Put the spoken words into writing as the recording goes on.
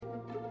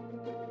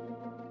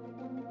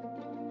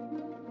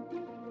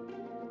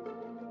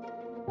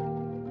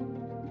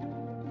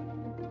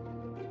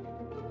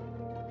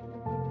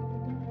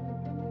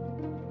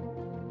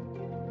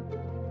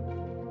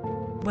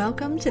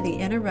Welcome to the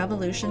Inner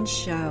Revolution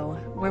Show,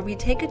 where we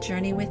take a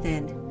journey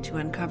within to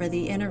uncover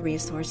the inner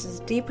resources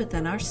deep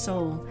within our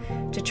soul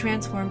to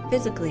transform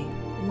physically,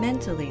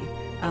 mentally,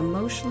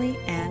 emotionally,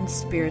 and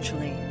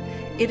spiritually.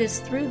 It is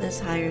through this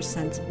higher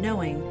sense of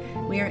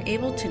knowing we are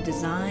able to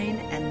design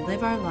and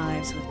live our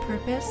lives with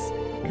purpose,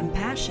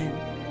 compassion,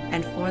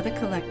 and for the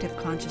collective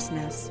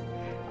consciousness.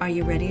 Are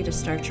you ready to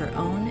start your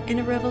own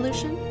inner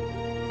revolution?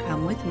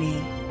 Come with me.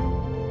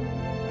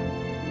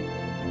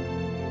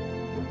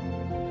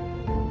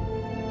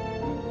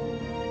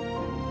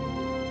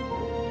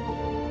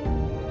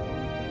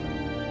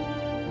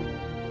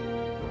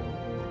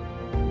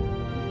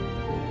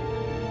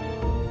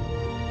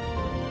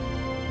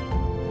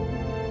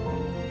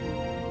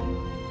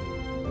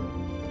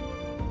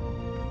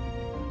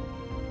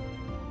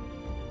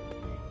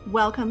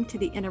 Welcome to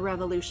the Inner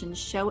Revolution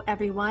Show,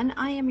 everyone.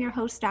 I am your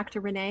host,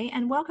 Dr. Renee,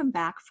 and welcome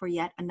back for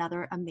yet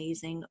another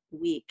amazing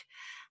week.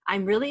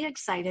 I'm really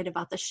excited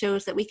about the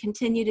shows that we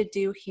continue to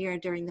do here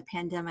during the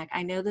pandemic.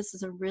 I know this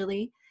is a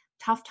really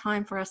tough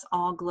time for us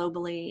all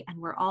globally, and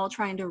we're all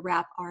trying to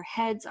wrap our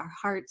heads, our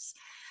hearts,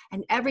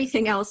 and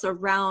everything else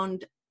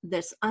around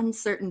this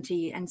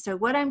uncertainty. And so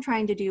what I'm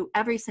trying to do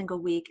every single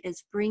week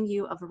is bring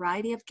you a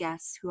variety of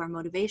guests who are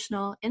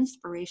motivational,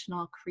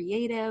 inspirational,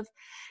 creative,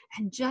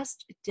 and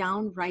just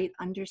downright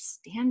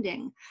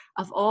understanding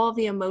of all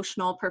the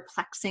emotional,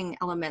 perplexing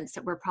elements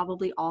that we're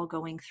probably all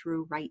going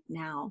through right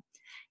now.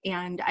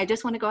 And I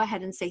just want to go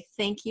ahead and say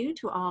thank you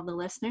to all the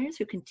listeners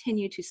who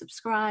continue to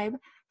subscribe,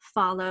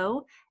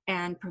 follow,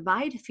 and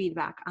provide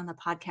feedback on the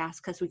podcast,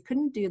 because we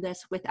couldn't do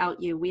this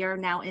without you. We are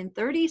now in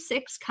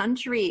 36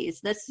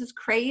 countries. This is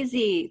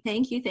crazy.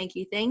 Thank you, thank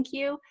you, thank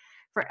you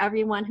for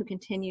everyone who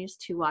continues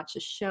to watch the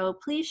show.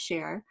 Please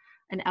share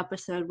an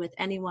episode with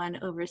anyone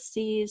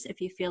overseas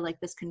if you feel like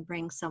this can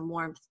bring some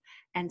warmth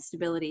and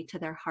stability to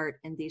their heart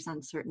in these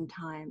uncertain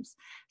times.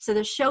 So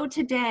the show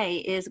today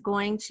is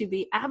going to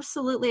be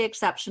absolutely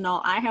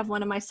exceptional. I have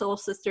one of my soul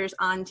sisters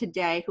on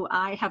today who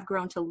I have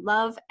grown to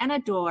love and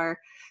adore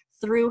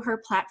through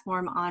her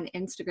platform on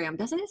Instagram.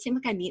 Doesn't it seem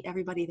like I meet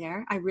everybody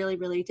there? I really,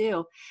 really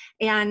do.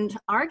 And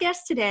our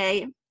guest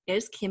today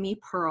is Kimmy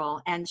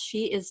Pearl, and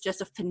she is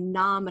just a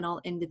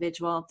phenomenal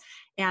individual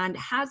and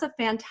has a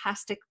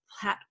fantastic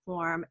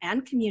platform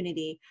and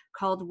community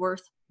called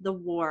Worth the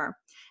War.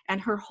 And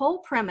her whole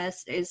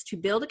premise is to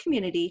build a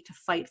community to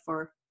fight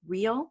for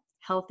real,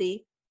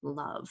 healthy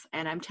love.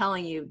 And I'm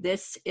telling you,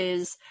 this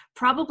is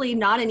probably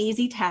not an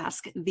easy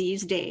task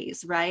these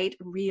days, right?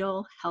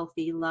 Real,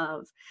 healthy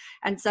love,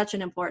 and such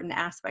an important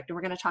aspect. And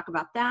we're going to talk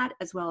about that,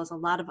 as well as a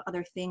lot of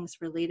other things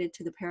related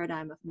to the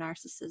paradigm of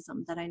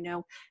narcissism that I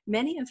know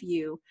many of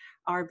you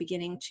are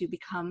beginning to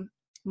become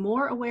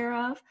more aware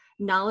of,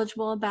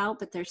 knowledgeable about,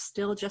 but there's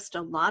still just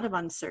a lot of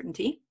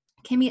uncertainty.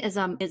 Kimmy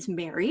is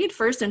married,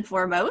 first and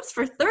foremost,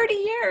 for 30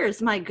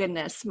 years. My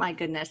goodness.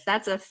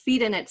 That's a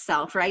feat in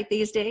itself, right,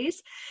 these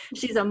days.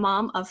 She's a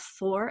mom of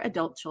 4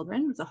 adult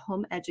children, was a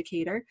home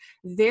educator,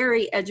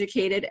 very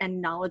educated and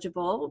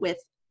knowledgeable with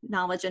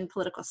knowledge in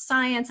political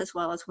science, as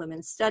well as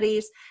women's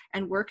studies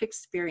and work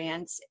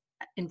experience,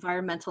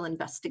 environmental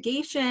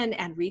investigation,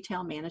 and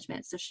retail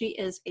management. So she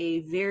is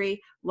a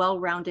very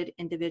well-rounded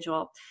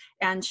individual,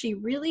 and she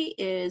really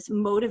is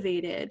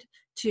motivated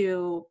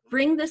to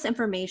bring this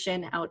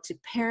information out to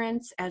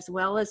parents as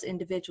well as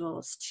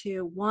individuals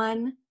to,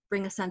 one,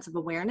 bring a sense of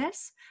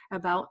awareness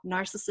about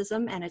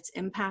narcissism and its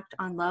impact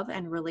on love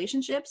and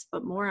relationships,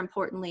 but more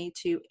importantly,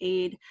 to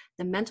aid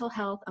the mental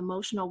health,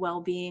 emotional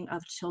well-being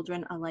of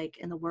children alike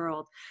in the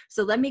world.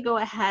 So let me go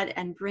ahead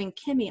and bring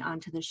Kimmy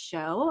onto the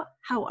show.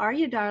 How are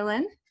you,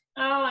 darling?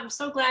 Oh, I'm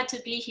so glad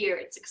to be here.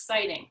 It's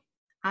exciting.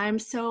 I'm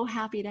so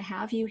happy to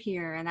have you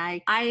here. And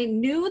I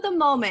knew the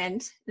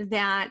moment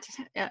that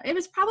it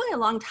was probably a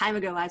long time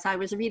ago, as I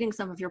was reading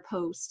some of your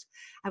posts,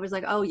 I was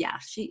like, oh yeah,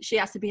 she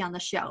has to be on the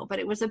show. But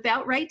it was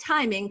about right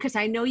timing, because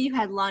I know you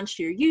had launched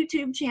your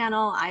YouTube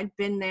channel. I've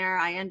been there.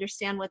 I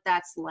understand what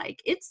that's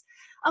like. It's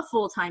a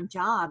full-time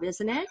job,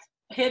 isn't it?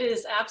 It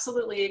is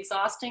absolutely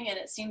exhausting, and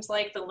it seems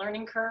like the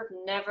learning curve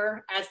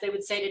never, as they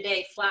would say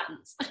today,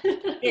 flattens.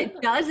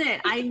 It doesn't.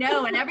 I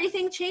know. And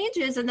everything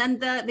changes, and then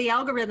the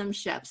algorithm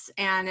shifts,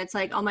 and it's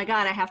like, oh my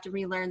God, I have to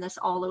relearn this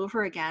all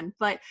over again.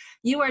 But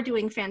you are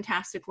doing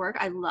fantastic work.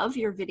 I love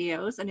your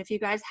videos. And if you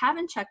guys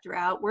haven't checked her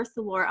out, Worth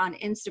the War on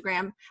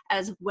Instagram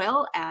as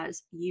well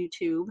as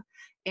YouTube.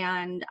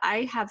 And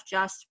I have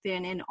just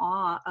been in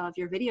awe of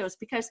your videos,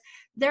 because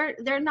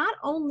they're not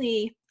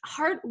only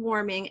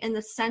heartwarming in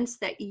the sense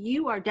that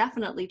you are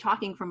definitely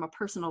talking from a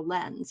personal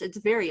lens. It's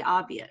very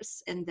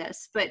obvious in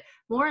this, but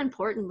more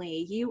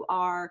importantly, you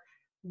are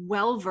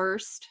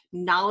well-versed,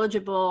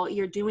 knowledgeable,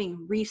 you're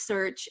doing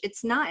research.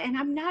 It's not, and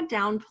I'm not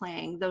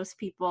downplaying those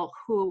people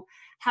who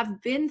have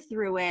been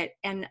through it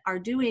and are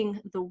doing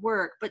the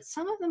work, but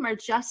some of them are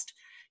just,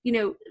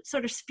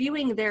 sort of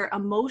spewing their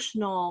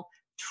emotional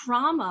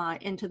trauma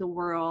into the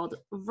world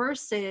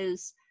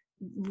versus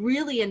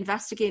really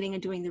investigating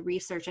and doing the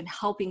research and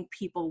helping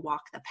people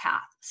walk the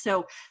path.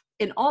 So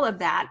in all of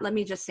that, let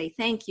me just say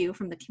thank you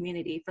from the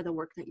community for the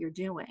work that you're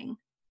doing.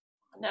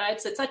 No,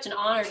 it's such an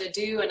honor to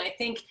do. And I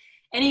think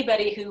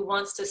anybody who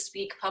wants to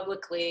speak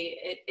publicly,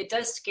 it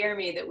does scare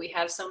me that we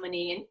have so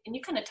many, and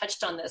you kind of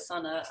touched on this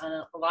on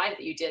a live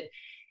that you did.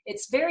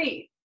 It's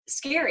very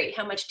scary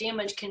how much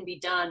damage can be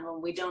done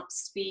when we don't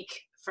speak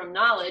from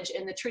knowledge.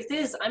 And the truth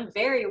is, I'm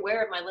very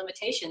aware of my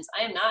limitations.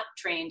 I am not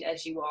trained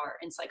as you are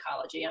in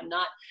psychology. I'm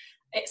not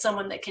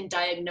someone that can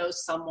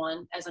diagnose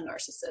someone as a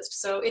narcissist.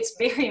 So it's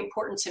very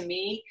important to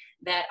me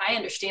that I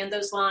understand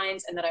those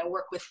lines and that I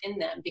work within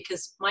them,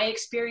 because my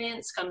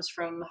experience comes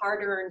from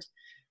hard-earned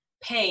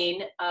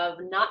pain of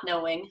not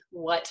knowing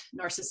what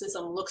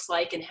narcissism looks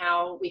like and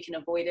how we can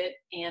avoid it,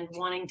 and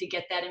wanting to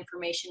get that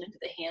information into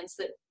the hands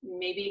that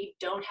maybe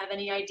don't have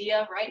any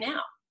idea right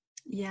now.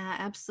 Yeah,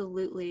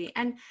 absolutely.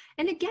 And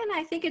again,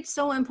 I think it's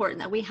so important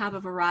that we have a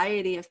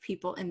variety of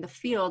people in the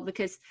field,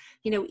 because,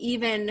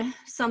 even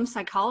some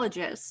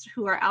psychologists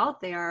who are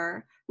out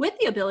there with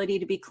the ability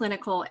to be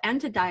clinical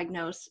and to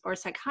diagnose, or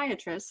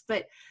psychiatrists,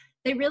 but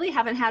they really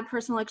haven't had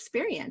personal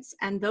experience.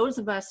 And those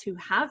of us who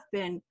have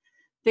been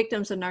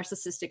victims of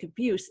narcissistic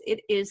abuse, it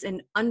is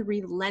an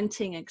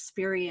unrelenting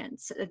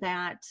experience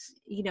that,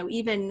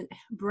 even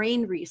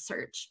brain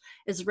research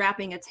is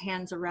wrapping its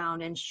hands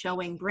around and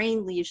showing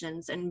brain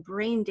lesions and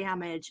brain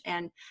damage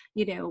and,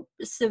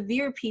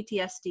 severe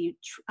PTSD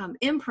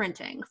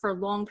imprinting for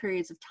long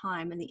periods of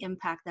time, and the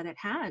impact that it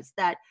has.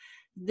 That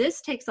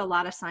this takes a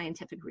lot of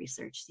scientific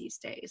research these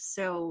days.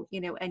 So,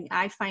 and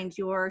I find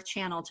your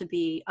channel to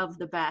be of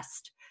the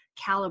best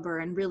caliber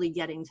and really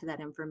getting to that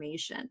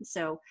information.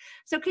 So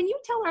can you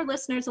tell our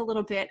listeners a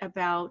little bit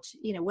about,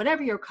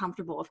 whatever you're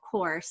comfortable, of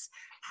course,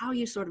 how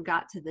you sort of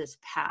got to this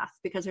path,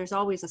 because there's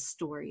always a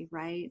story,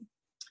 right?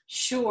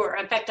 Sure.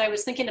 In fact, I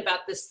was thinking about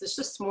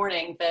this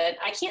morning, that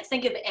I can't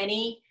think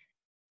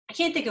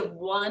of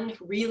one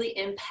really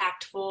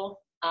impactful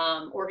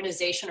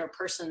organization or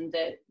person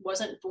that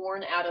wasn't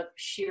born out of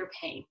sheer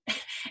pain.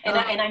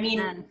 and I mean,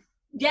 man.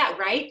 Yeah,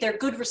 right. They're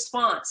good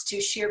response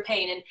to sheer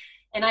pain.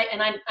 And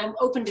I'm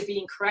open to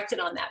being corrected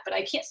on that, but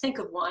I can't think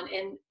of one.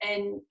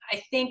 And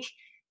I think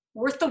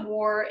Worth the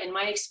War, in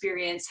my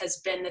experience, has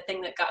been the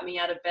thing that got me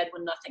out of bed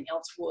when nothing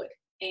else would.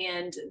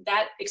 And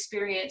that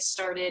experience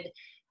started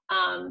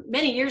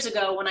many years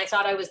ago, when I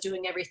thought I was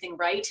doing everything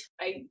right.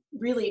 I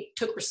really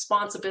took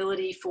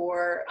responsibility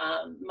for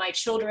my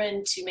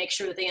children, to make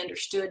sure that they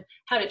understood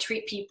how to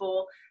treat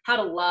people, how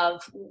to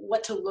love,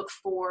 what to look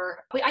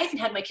for. I even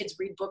had my kids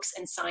read books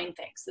and sign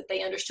things that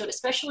they understood,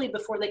 especially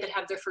before they could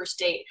have their first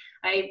date.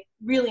 I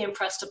really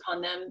impressed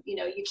upon them,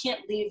 you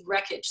can't leave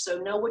wreckage. So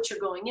know what you're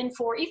going in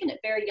for. Even at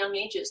very young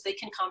ages, they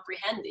can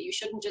comprehend that you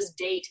shouldn't just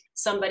date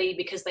somebody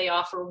because they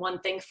offer one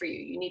thing for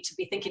you. You need to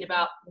be thinking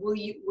about, will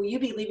you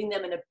be leaving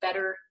them in a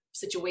better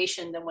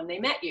situation than when they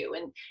met you,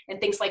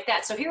 and things like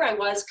that. So here I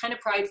was, kind of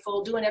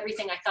prideful, doing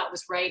everything I thought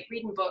was right,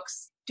 reading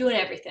books, doing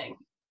everything.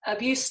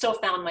 Abuse still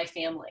found my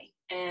family.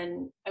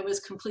 And I was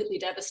completely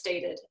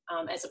devastated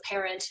as a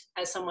parent,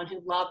 as someone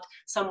who loved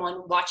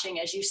someone, watching,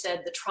 as you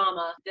said, the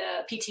trauma,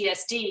 the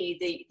PTSD,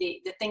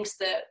 the things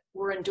that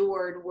were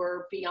endured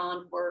were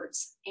beyond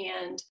words.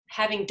 And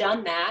having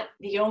done that,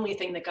 the only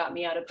thing that got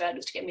me out of bed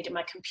was to get me to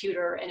my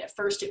computer. And at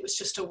first it was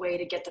just a way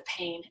to get the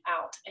pain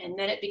out. And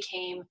then it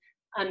became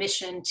a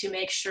mission to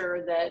make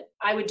sure that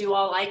I would do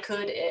all I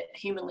could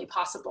humanly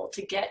possible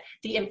to get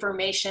the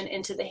information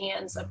into the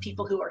hands of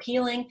people who are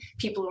healing,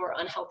 people who are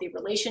unhealthy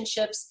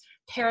relationships,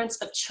 parents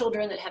of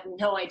children that have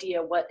no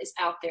idea what is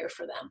out there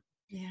for them.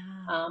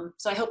 Yeah.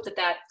 So I hope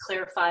that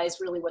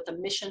clarifies really what the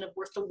mission of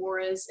Worth the War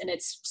is, and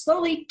it's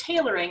slowly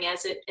tailoring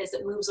as it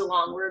moves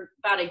along. We're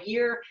about a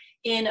year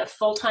in of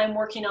full-time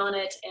working on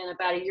it, and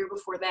about a year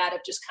before that of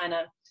just kind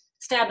of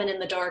stabbing in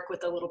the dark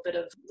with a little bit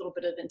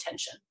of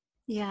intention.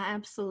 Yeah,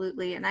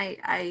 absolutely. And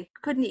I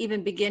couldn't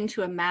even begin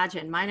to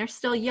imagine. Mine are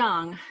still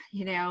young,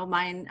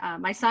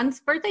 my son's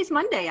birthday's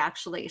Monday,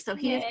 actually. So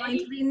he is going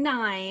to be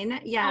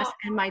 9. Yes. Oh.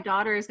 And my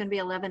daughter is going to be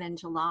 11 in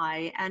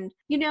July. And,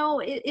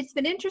 it's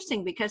been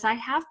interesting, because I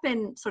have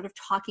been sort of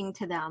talking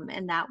to them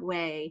in that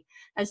way,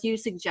 as you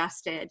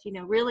suggested,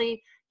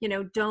 really,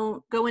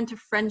 don't go into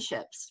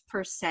friendships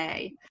per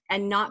se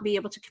and not be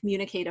able to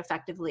communicate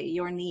effectively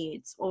your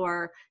needs,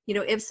 or,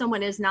 if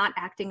someone is not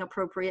acting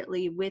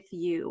appropriately with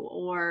you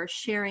or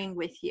sharing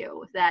with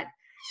you, that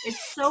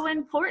it's so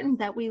important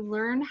that we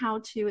learn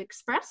how to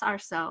express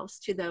ourselves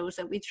to those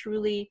that we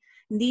truly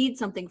need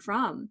something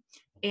from.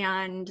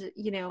 And,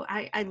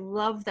 I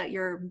love that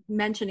you're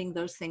mentioning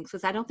those things,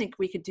 because I don't think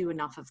we could do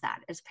enough of that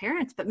as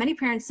parents, but many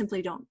parents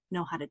simply don't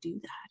know how to do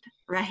that.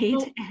 Right.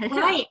 Well,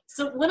 right.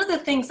 So one of the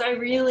things that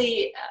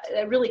really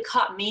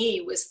caught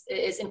me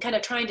is in kind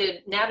of trying to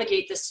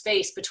navigate this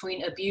space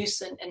between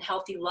abuse and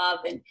healthy love,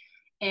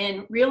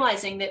 and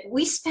realizing that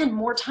we spend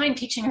more time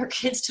teaching our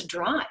kids to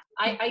drive.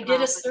 I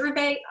did a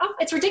survey. Oh,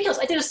 it's ridiculous.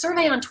 I did a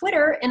survey on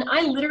Twitter, and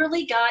I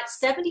literally got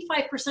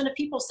 75% of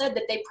people said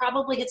that they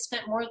probably had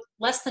spent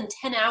less than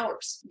 10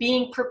 hours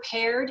being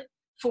prepared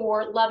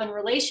for love and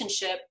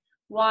relationship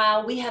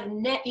while we have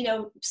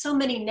so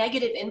many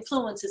negative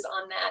influences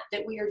on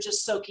that we are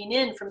just soaking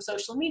in from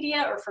social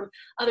media or from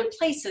other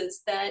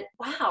places, that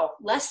wow,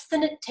 less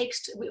than it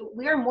takes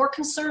we are more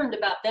concerned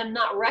about them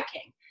not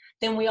wrecking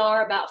than we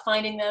are about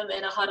finding them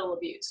in a huddle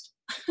abused.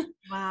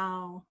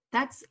 Wow,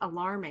 that's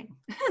alarming.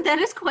 That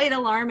is quite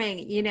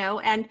alarming,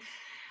 and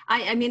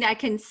I mean, I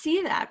can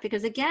see that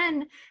because,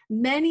 again,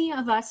 many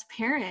of us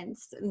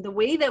parents, the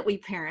way that we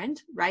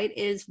parent, right,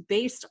 is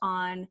based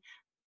on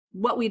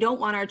what we don't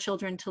want our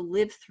children to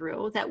live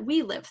through, that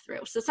we live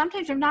through. So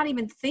sometimes we're not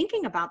even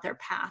thinking about their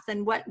path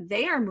and what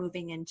they are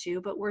moving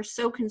into, but we're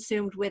so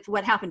consumed with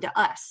what happened to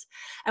us,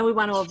 and we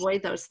want to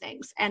avoid those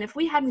things. And if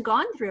we hadn't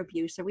gone through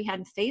abuse or we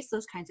hadn't faced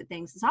those kinds of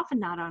things, it's often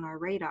not on our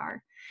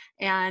radar.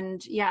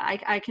 And yeah,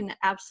 I can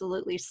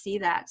absolutely see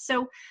that.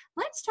 So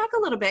let's talk a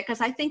little bit,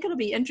 because I think it'll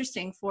be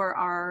interesting for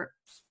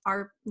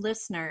our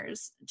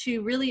listeners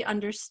to really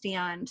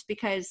understand,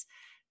 because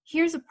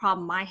here's a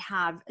problem I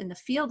have in the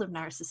field of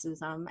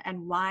narcissism,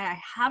 and why I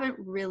haven't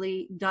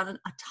really done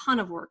a ton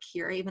of work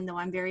here, even though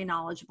I'm very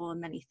knowledgeable in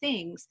many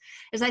things,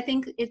 is I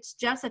think it's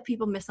just that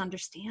people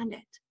misunderstand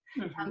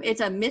it. Mm-hmm. It's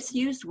a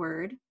misused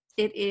word.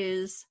 It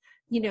is,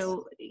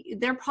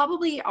 there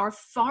probably are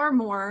far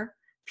more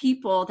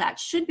people that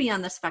should be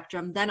on the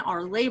spectrum than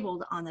are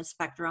labeled on the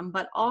spectrum,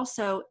 but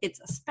also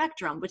it's a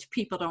spectrum, which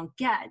people don't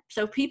get.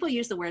 So people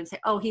use the word and say,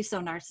 oh, he's so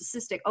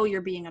narcissistic. Oh,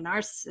 you're being a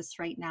narcissist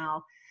right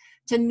now,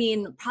 to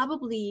mean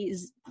probably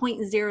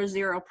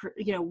 0.00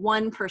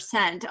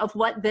 1% of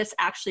what this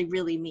actually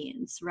really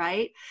means,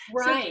 right?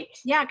 Right.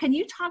 So, yeah, can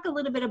you talk a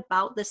little bit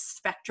about the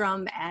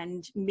spectrum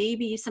and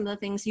maybe some of the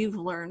things you've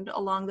learned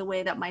along the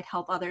way that might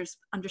help others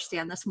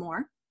understand this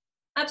more?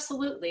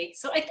 Absolutely.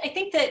 So I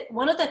think that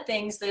one of the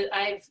things that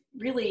I've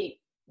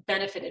really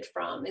benefited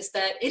from is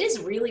that it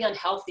is really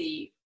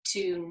unhealthy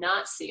to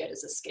not see it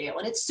as a scale,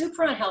 and it's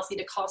super unhealthy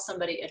to call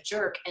somebody a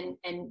jerk and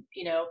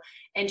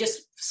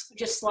just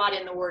slot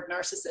in the word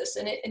narcissist,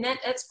 and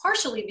that's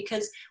partially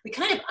because we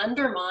kind of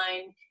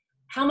undermine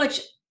how much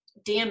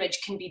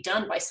damage can be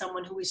done by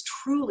someone who is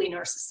truly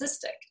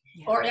narcissistic.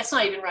 Yeah. Or that's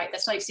not even right.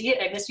 That's not, see it,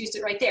 I misused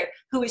it right there.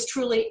 Who is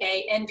truly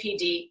a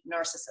NPD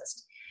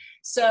narcissist.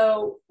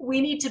 So we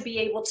need to be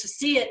able to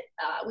see it.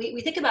 We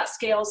think about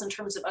scales in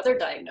terms of other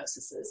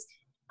diagnoses.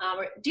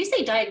 Do you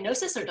say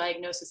diagnosis or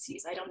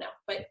diagnoses? I don't know,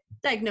 but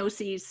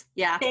diagnoses.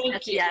 Yeah.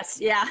 Thank you. Yes.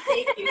 Yeah.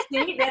 Thank you.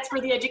 See, that's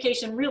where the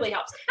education really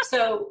helps.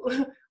 So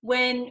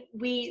when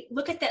we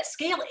look at that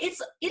scale, it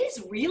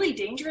is really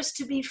dangerous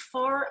to be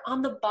far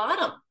on the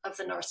bottom of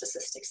the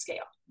narcissistic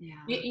scale.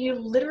 Yeah. You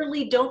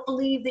literally don't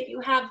believe that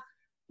you have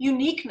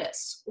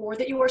uniqueness, or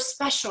that you are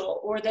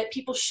special, or that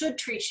people should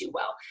treat you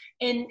well.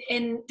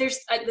 And there's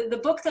the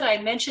book that I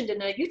mentioned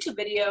in a YouTube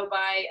video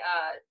by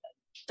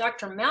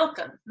Dr.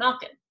 Malkin,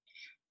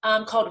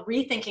 called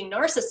Rethinking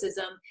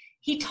Narcissism.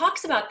 He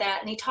talks about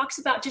that, and he talks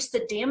about just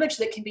the damage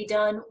that can be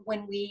done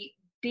when we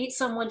beat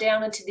someone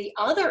down into the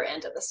other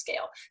end of the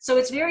scale. So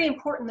it's very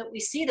important that we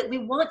see that we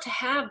want to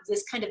have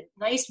this kind of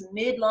nice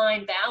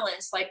midline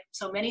balance, like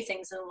so many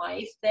things in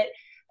life, that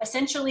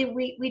essentially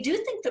we do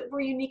think that we're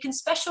unique and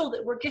special,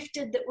 that we're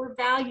gifted, that we're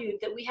valued,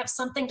 that we have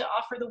something to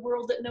offer the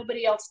world that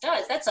nobody else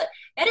does. That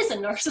is a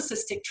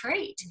narcissistic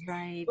trait.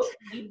 Right. But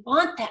we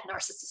want that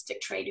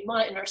narcissistic trait. We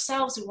want it in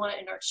ourselves. We want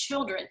it in our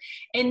children.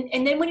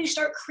 And then when you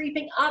start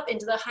creeping up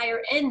into the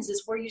higher ends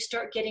is where you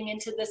start getting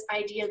into this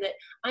idea that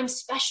I'm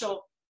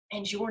special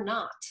and you're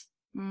not.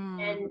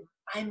 And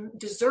I'm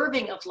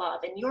deserving of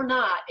love and you're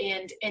not.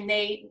 And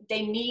they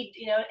need,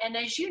 and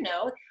as you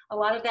know, a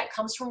lot of that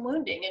comes from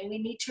wounding, and we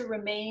need to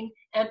remain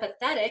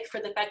empathetic for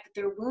the fact that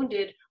they're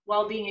wounded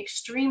while being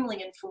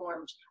extremely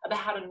informed about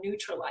how to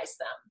neutralize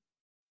them.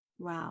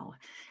 Wow.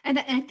 And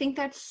I think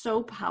that's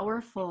so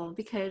powerful,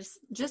 because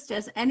just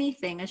as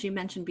anything, as you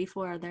mentioned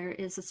before, there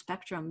is a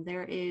spectrum.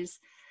 There is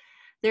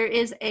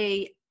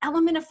a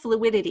element of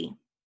fluidity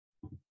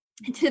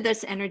to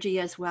this energy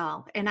as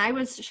well. And I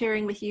was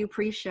sharing with you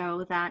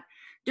pre-show that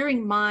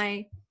during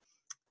my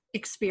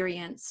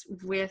experience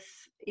with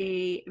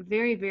a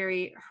very,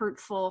 very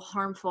hurtful,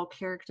 harmful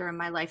character in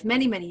my life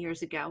many, many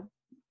years ago,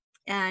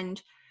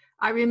 and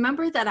I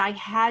remember that I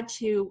had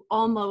to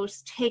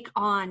almost take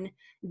on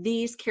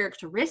these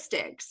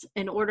characteristics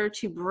in order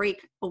to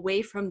break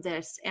away from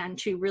this and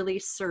to really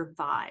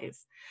survive.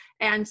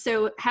 And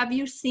so have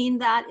you seen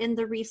that in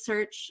the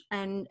research,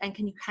 and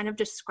can you kind of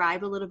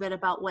describe a little bit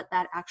about what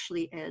that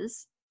actually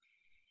is?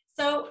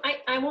 So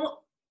I won't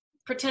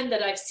pretend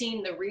that I've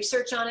seen the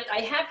research on it.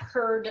 I have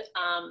heard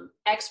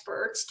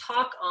experts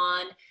talk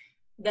on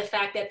the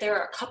fact that there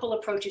are a couple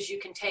approaches you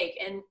can take,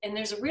 and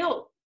there's a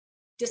real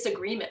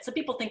disagreement. Some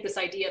people think this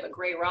idea of a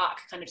gray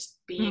rock, kind of just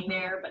being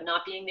there but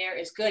not being there,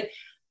 is good.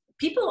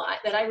 People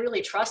that I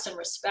really trust and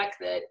respect,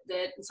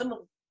 that some of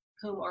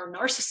whom are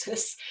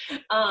narcissists,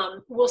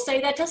 will say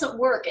that doesn't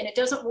work. And it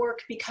doesn't work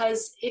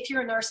because if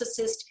you're a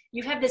narcissist,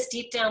 you have this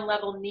deep down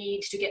level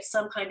need to get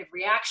some kind of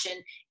reaction.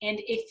 And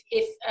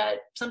if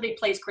somebody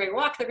plays gray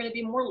rock, they're going to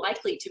be more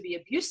likely to be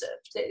abusive.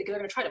 They're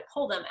going to try to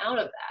pull them out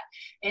of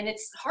that. And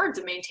it's hard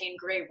to maintain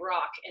gray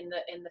rock in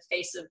the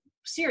face of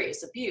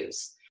serious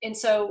abuse. And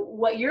so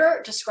what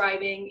you're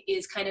describing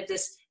is kind of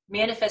this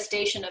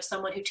manifestation of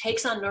someone who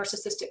takes on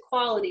narcissistic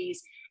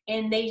qualities,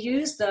 and they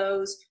use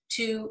those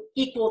to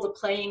equal the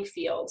playing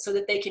field so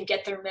that they can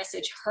get their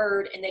message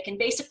heard, and they can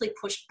basically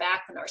push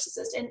back the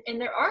narcissist. And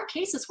there are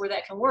cases where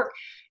that can work.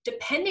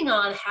 Depending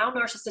on how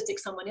narcissistic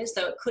someone is,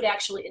 though, it could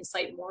actually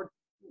incite more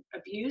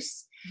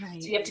abuse.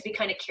 Right. So you have to be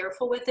kind of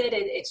careful with it.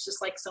 It's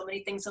just like so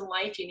many things in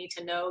life. You need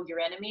to know your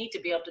enemy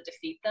to be able to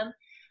defeat them.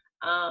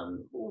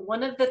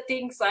 One of the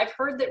things I've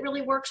heard that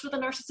really works with a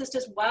narcissist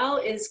as well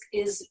is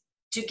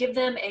to give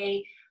them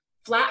a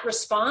flat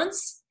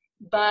response,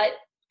 but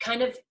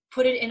kind of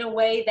put it in a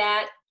way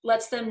that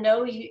lets them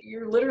know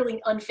you're literally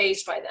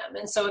unfazed by them.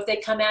 And so if they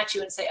come at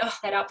you and say, oh,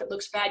 that outfit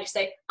looks bad, you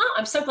say, oh,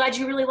 I'm so glad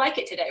you really like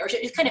it today. Or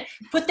just kind of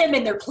put them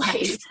in their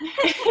place.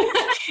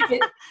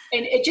 And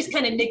it just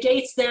kind of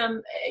negates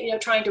them,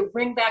 trying to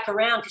ring back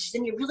around, because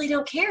then you really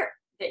don't care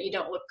that you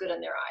don't look good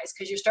in their eyes,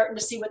 because you're starting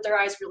to see what their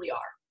eyes really are.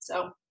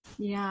 So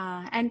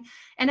yeah. And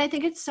I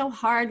think it's so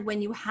hard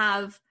when you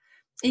have,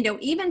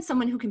 even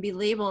someone who can be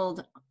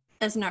labeled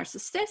as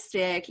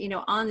narcissistic,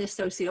 on this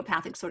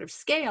sociopathic sort of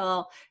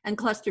scale, and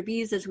cluster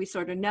Bs, as we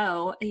sort of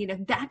know,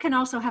 that can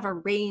also have a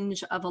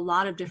range of a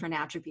lot of different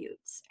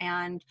attributes.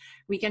 And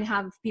we can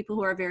have people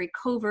who are very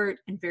covert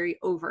and very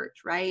overt,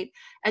 right?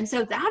 And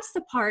so that's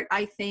the part,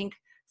 I think,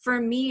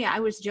 for me, I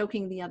was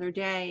joking the other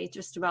day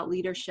just about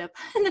leadership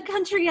in the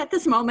country at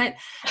this moment.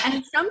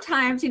 And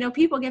sometimes,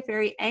 people get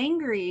very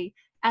angry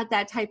at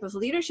that type of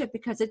leadership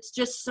because it's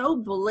just so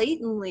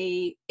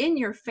blatantly in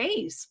your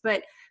face.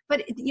 But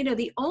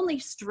the only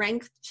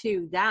strength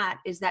to that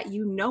is that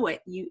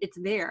it's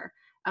there.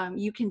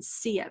 You can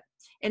see it,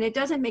 and it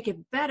doesn't make it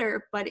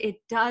better, but it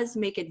does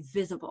make it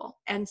visible.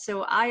 And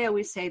so I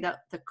always say that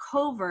the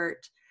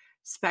covert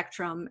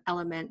spectrum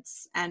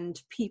elements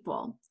and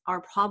people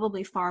are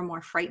probably far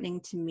more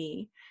frightening to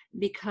me,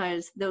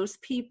 because those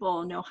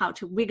people know how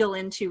to wiggle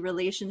into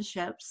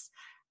relationships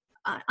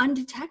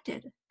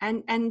undetected.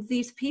 And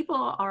these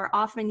people are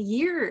often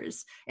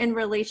years in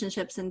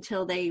relationships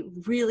until they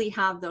really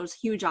have those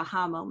huge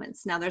aha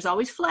moments. Now, there's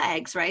always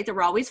flags, right? There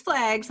were always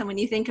flags. And when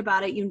you think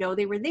about it,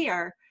 they were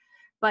there.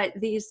 But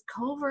these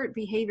covert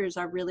behaviors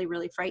are really,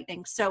 really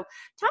frightening. So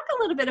talk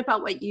a little bit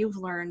about what you've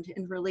learned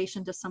in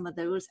relation to some of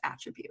those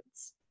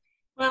attributes.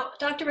 Well,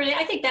 Dr. Renee,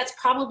 I think that's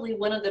probably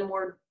one of the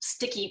more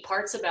sticky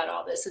parts about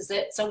all this, is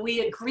that, so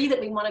we agree that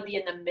we want to be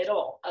in the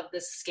middle of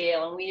this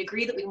scale, and we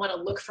agree that we want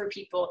to look for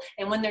people.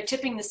 And when they're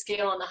tipping the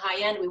scale on the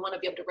high end, we want to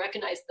be able to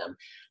recognize them.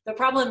 The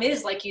problem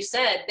is, like you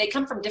said, they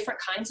come from different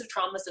kinds of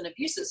traumas and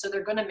abuses, so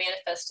they're going to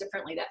manifest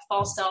differently. That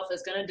false self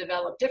is going to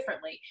develop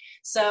differently.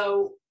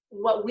 So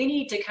what we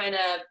need to kind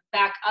of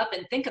back up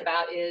and think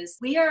about is,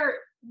 we are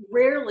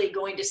rarely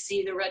going to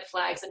see the red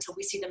flags until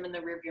we see them in the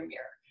rearview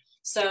mirror.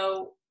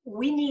 So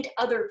we need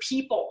other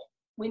people.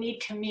 We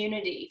need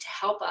community to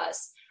help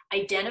us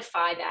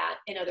identify that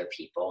in other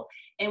people.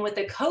 And with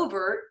the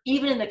covert,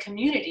 even in the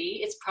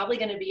community, it's probably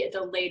going to be a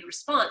delayed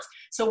response.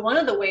 So one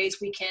of the ways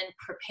we can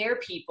prepare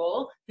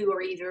people who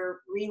are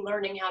either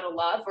relearning how to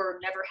love or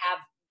never have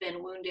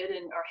been wounded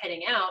and are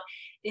heading out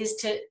is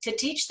to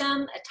teach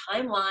them a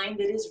timeline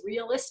that is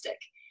realistic.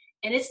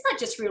 And it's not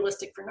just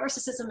realistic for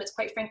narcissism, it's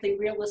quite frankly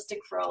realistic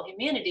for all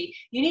humanity.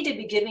 You need to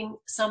be giving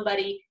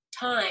somebody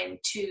time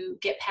to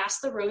get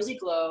past the rosy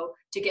glow,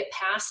 to get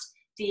past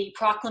the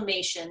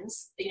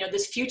proclamations.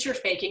 This future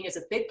faking is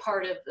a big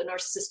part of the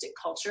narcissistic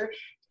culture.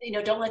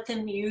 Don't let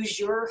them use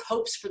your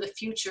hopes for the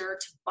future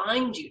to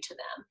bind you to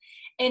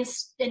them.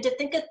 And to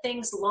think of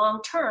things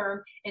long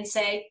term and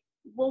say,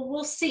 well,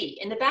 we'll see.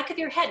 In the back of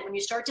your head, when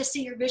you start to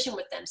see your vision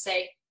with them,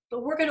 say,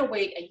 but we're going to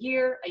wait a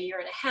year and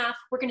a half.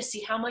 We're going to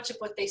see how much of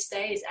what they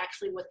say is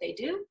actually what they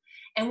do.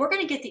 And we're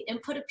going to get the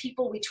input of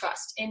people we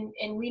trust.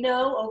 And we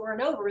know over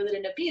and over that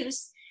in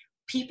abuse,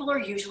 people are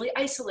usually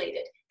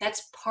isolated.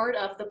 That's part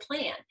of the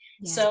plan.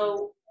 Yeah.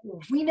 So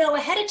we know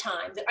ahead of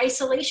time that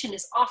isolation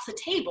is off the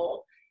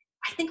table.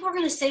 I think we're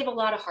going to save a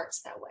lot of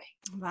hearts that way.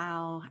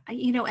 Wow.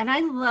 And I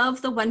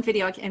love the one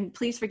video, and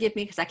please forgive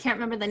me because I can't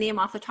remember the name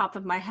off the top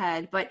of my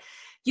head, but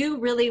you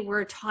really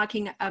were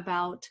talking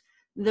about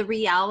the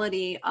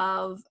reality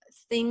of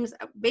things,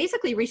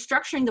 basically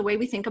restructuring the way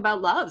we think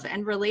about love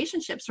and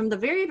relationships from the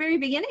very, very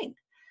beginning.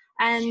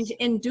 And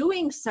in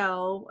doing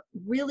so,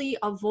 really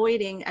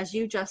avoiding, as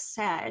you just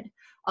said,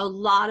 a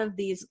lot of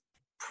these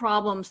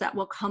problems that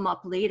will come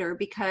up later,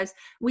 because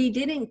we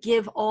didn't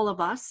give all of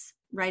us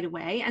right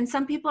away. And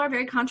some people are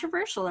very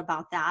controversial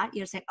about that,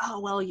 saying, oh,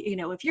 well,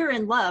 if you're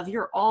in love,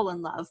 you're all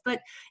in love.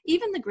 But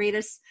even the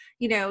greatest,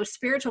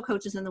 spiritual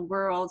coaches in the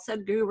world,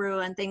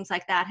 Sadhguru and things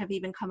like that, have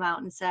even come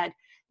out and said,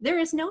 there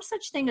is no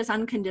such thing as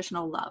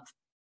unconditional love.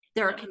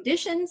 There are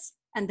conditions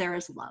and there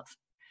is love.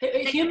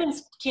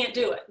 Humans can't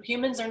do it.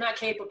 Humans are not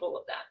capable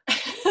of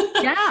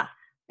that. Yeah.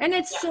 And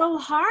it's Yeah. so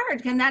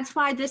hard. And that's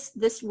why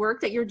this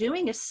work that you're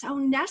doing is so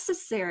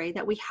necessary,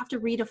 that we have to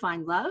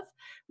redefine love.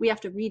 We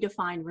have to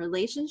redefine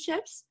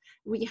relationships.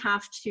 We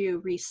have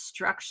to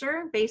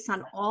restructure based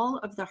on all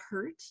of the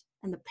hurt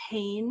and the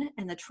pain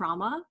and the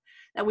trauma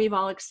that we've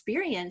all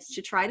experienced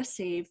to try to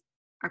save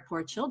our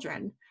poor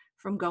children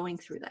from going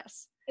through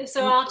this.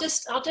 So I'll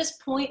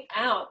just point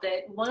out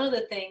that one of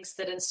the things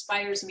that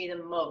inspires me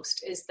the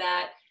most is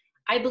that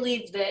I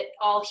believe that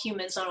all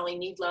humans not only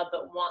need love,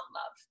 but want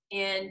love.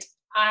 And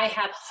I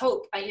have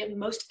hope.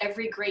 Most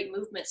every great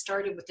movement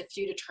started with a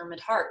few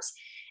determined hearts.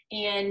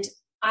 And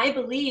I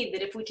believe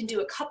that if we can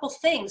do a couple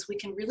things, we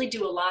can really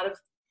do a lot of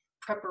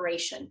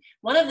preparation.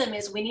 One of them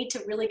is we need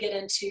to really get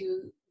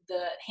into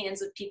the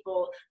hands of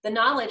people the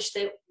knowledge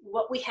that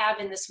what we have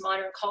in this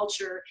modern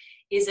culture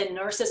is a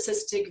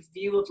narcissistic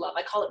view of love.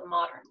 I call it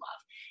modern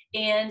love.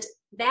 And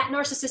that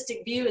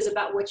narcissistic view is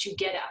about what you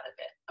get out of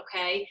it,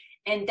 okay?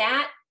 And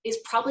that is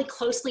probably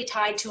closely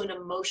tied to an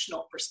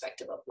emotional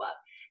perspective of love.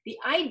 The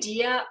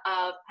idea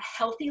of a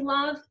healthy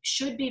love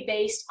should be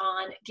based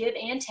on give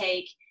and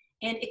take.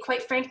 And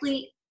quite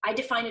frankly, I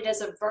define it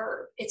as a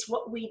verb. It's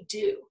what we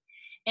do.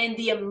 And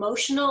the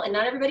emotional, and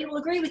not everybody will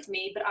agree with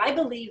me, but I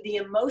believe the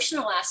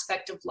emotional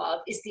aspect of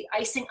love is the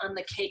icing on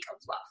the cake of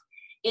love.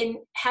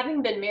 In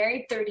having been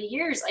married 30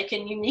 years, I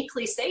can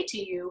uniquely say to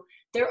you,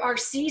 there are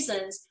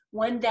seasons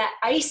when that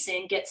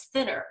icing gets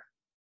thinner,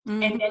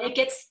 and then it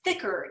gets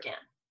thicker again.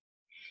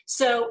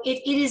 So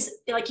it is,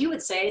 like you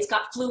would say, it's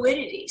got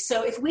fluidity.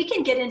 So if we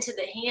can get into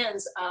the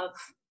hands of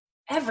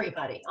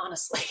everybody,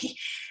 honestly,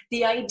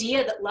 the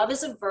idea that love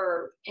is a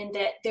verb and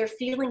that their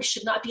feelings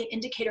should not be an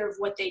indicator of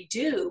what they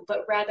do,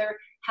 but rather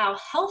how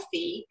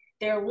healthy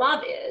their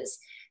love is.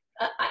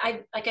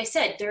 Like I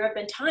said, there have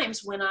been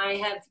times when I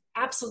have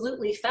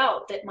absolutely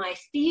felt that my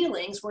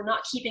feelings were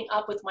not keeping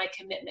up with my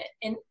commitment.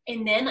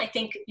 And then I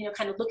think,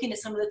 kind of looking at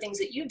some of the things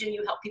that you do,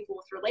 you help people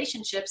with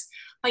relationships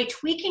by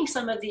tweaking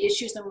some of the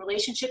issues in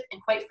relationship,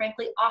 and quite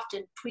frankly,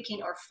 often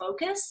tweaking our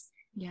focus.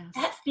 Yes.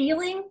 That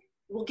feeling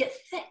will get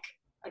thick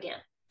again.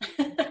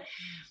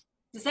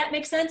 Does that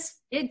make sense?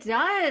 It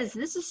does.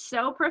 This is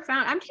so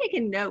profound. I'm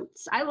taking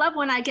notes. I love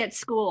when I get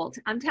schooled.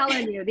 I'm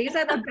telling you, these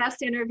are the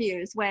best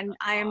interviews when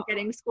I am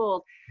getting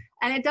schooled.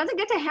 And it doesn't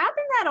get to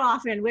happen that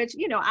often, which,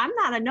 I'm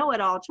not a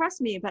know-it-all, trust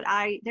me, but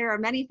there are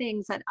many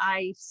things that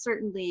I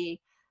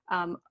certainly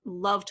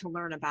love to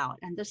learn about.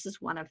 And this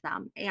is one of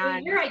them.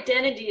 And your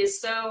identity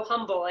is so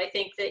humble. I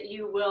think that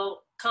you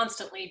will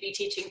constantly be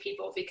teaching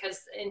people, because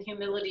in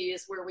humility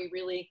is where we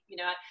really,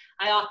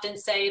 I often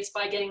say it's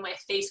by getting my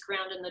face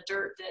ground in the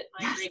dirt that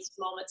my greatest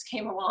moments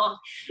came along.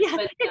 Yeah,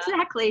 but,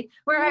 exactly.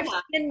 Where I've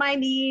skinned my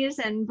knees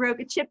and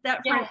chipped that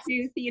front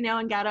tooth,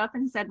 and got up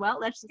and said, well,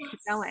 let's just keep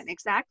going.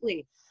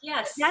 Exactly.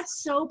 Yes.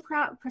 That's so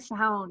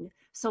profound.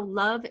 So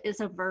love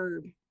is a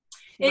verb.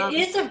 It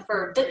is a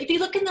verb. If you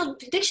look in the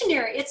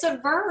dictionary, it's a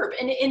verb.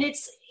 And it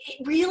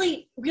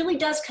really, really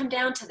does come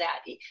down to that.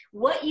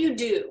 What you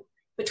do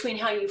between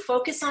how you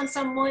focus on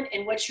someone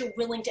and what you're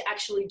willing to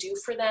actually do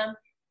for them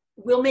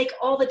will make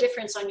all the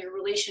difference on your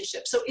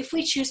relationship. So if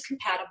we choose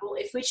compatible,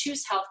 if we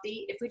choose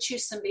healthy, if we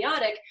choose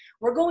symbiotic,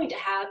 we're going to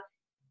have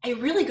a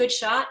really good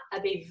shot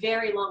of a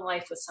very long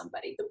life with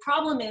somebody. The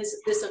problem is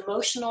this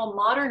emotional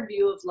modern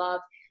view of love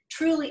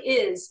truly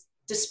is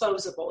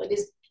disposable. It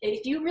is,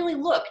 if you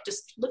really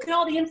just look at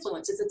all the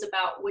influences. It's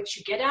about what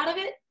you get out of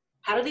it.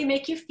 How do they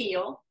make you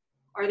feel?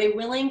 Are they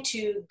willing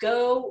to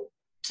go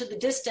to the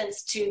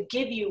distance to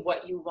give you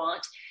what you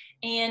want?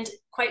 And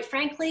quite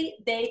frankly,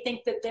 they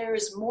think that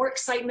there's more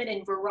excitement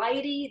in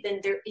variety than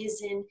there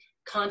is in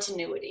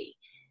continuity.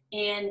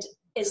 And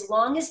as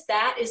long as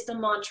that is the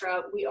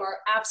mantra, we are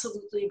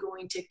absolutely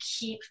going to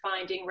keep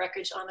finding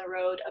wreckage on the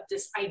road of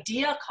this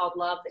idea called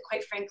love that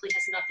quite frankly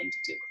has nothing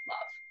to do with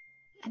love.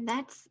 And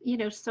that's,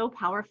 so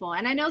powerful.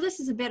 And I know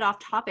this is a bit off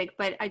topic,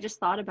 but I just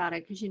thought about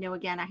it because,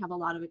 again, I have a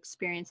lot of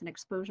experience and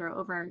exposure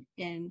over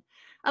in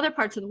other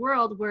parts of the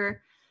world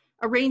where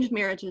arranged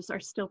marriages are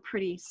still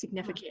pretty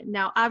significant.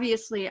 Now,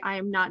 obviously, I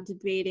am not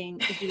debating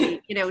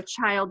the,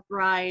 child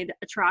bride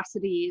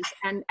atrocities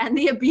and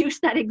the abuse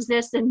that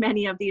exists in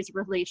many of these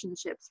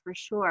relationships for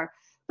sure.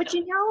 But,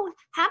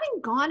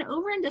 having gone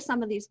over into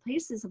some of these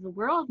places of the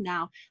world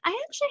now, I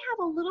actually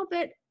have a little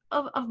bit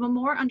of a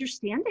more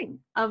understanding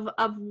of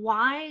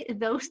why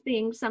those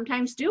things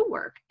sometimes do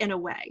work in a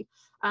way.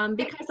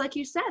 Because like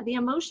you said, the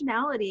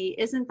emotionality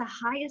isn't the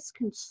highest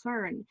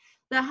concern.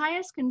 The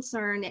highest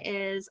concern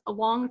is a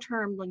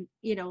long-term,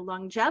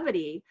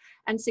 longevity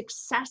and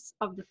success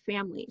of the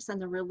families and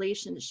the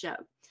relationship.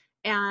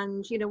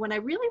 And, when I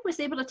really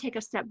was able to take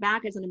a step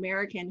back as an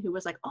American who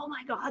was like, oh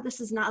my God, this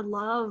is not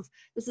love.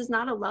 This is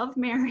not a love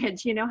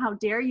marriage. How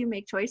dare you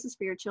make choices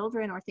for your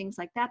children or things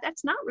like that?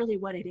 That's not really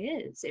what it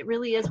is. It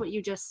really is what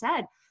you just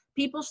said.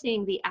 People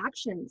seeing the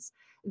actions,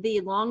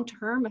 the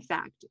long-term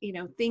effect,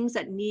 things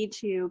that need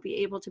to be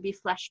able to be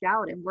fleshed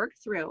out and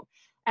worked through.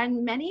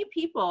 And many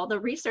people, the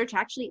research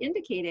actually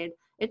indicated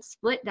it's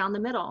split down the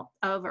middle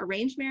of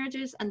arranged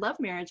marriages and love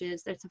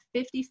marriages. There's a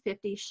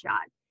 50-50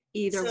 shot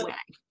either So way.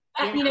 Yeah.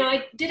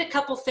 I did a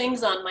couple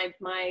things on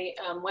my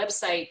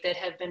website that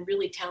have been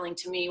really telling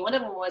to me. One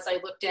of them was I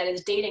looked at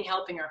is dating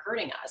helping or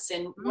hurting us,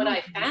 and what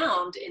I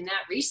found in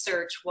that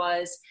research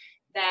was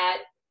that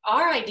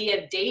our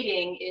idea of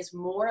dating is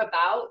more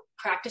about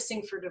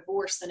practicing for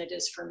divorce than it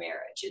is for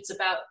marriage. It's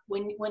about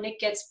when it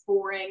gets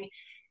boring,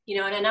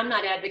 and I'm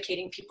not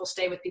advocating people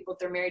stay with people that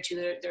they're married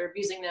to, they're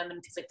abusing them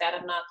and things like that.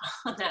 I'm not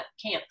on that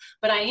camp,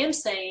 but I am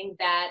saying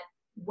that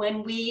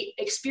when we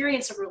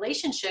experience a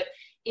relationship,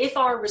 if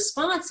our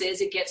response is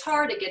it gets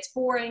hard, it gets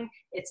boring,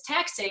 it's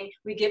taxing,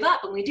 we give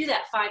up, and we do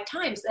that 5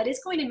 times, that is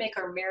going to make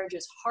our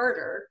marriages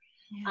harder.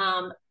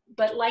 Yeah.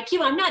 But like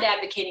you, I'm not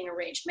advocating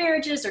arranged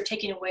marriages or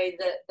taking away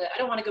I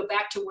don't want to go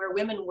back to where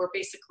women were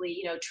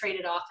basically,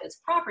 traded off as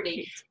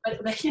property,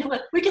 but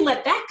we can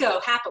let that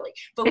go happily,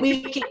 but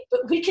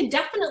we can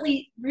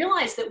definitely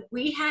realize that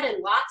we had a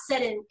lot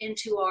set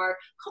into our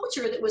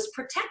culture that was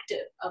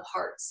protective of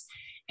hearts.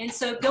 And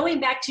so going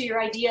back to your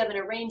idea of an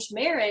arranged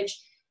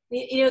marriage,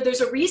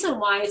 there's a reason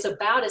why it's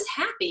about as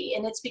happy,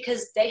 and it's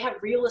because they have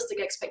realistic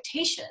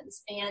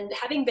expectations. And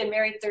having been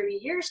married 30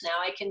 years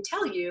now, I can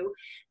tell you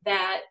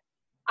that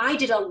I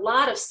did a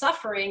lot of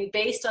suffering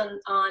based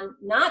on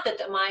not that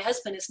my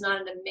husband is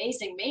not an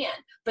amazing man,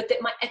 but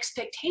that my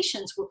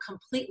expectations were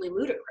completely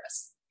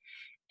ludicrous.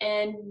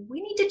 And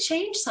we need to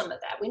change some of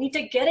that. We need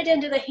to get it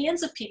into the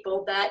hands of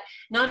people that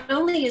not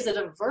only is it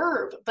a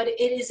verb, but it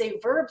is a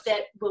verb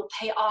that will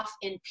pay off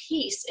in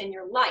peace in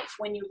your life.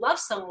 When you love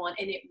someone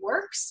and it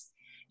works,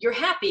 you're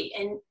happy,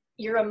 and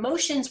your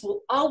emotions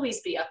will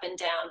always be up and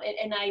down.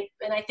 And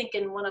I think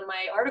in one of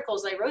my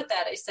articles I wrote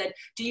that, I said,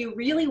 do you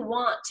really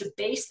want to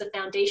base the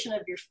foundation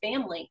of your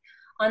family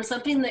on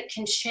something that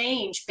can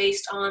change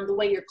based on the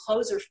way your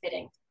clothes are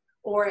fitting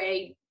or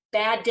a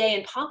bad day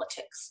in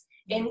politics?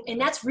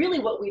 And that's really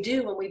what we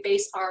do when we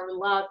base our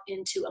love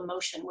into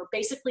emotion. We're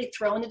basically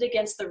throwing it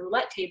against the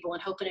roulette table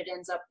and hoping it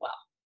ends up well.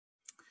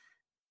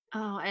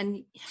 Oh,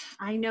 and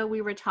I know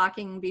we were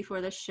talking before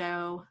the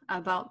show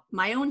about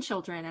my own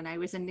children, and I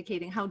was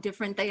indicating how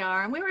different they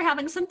are. And we were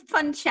having some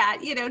fun chat,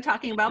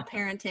 talking about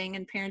parenting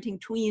and parenting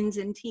tweens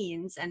and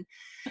teens. And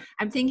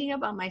I'm thinking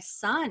about my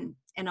son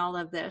in all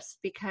of this,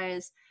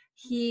 because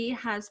he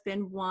has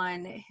been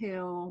one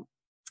who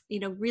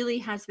really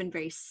has been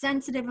very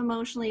sensitive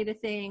emotionally to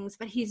things,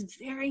 but he's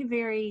very,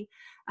 very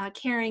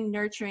caring,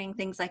 nurturing,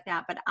 things like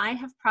that. But I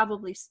have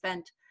probably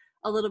spent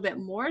a little bit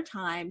more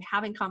time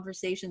having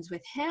conversations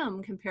with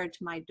him compared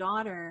to my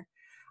daughter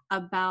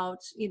about,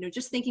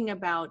 just thinking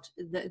about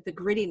the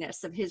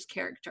grittiness of his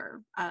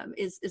character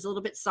is a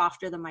little bit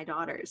softer than my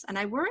daughter's. And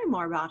I worry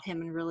more about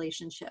him in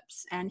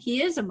relationships. And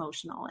he is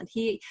emotional, and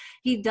he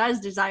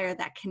does desire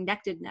that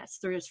connectedness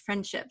through his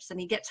friendships, and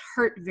he gets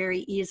hurt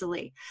very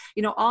easily,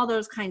 all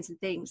those kinds of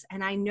things.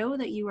 And I know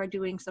that you are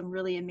doing some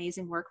really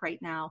amazing work right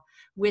now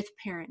with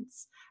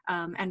parents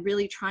and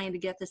really trying to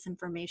get this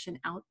information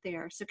out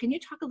there. So can you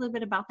talk a little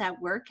bit about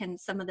that work and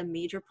some of the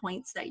major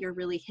points that you're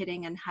really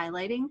hitting and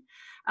highlighting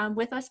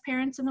with us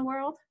parents in the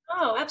world?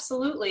 Oh,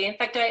 absolutely. In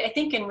fact, I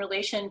think in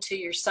relation to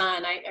your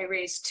son, I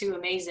raised 2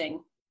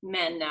 amazing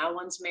men now.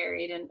 One's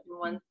married and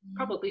one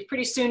probably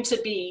pretty soon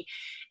to be.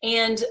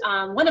 And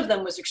one of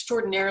them was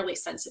extraordinarily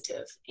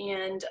sensitive.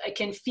 And I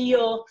can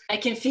feel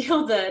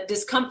the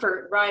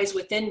discomfort rise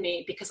within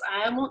me, because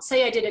I won't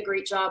say I did a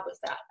great job with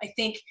that. I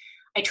think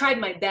I tried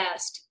my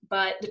best,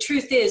 but the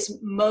truth is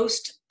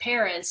most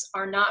parents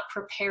are not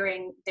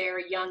preparing their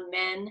young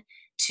men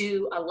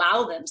to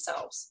allow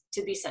themselves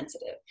to be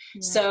sensitive.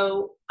 Yeah.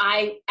 So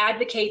I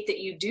advocate that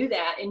you do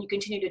that and you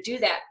continue to do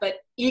that, but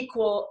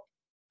equal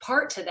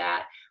part to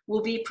that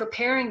will be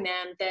preparing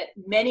them that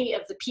many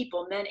of the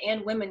people, men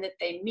and women that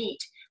they meet,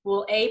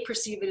 will A,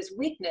 perceive it as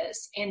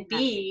weakness, and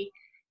B,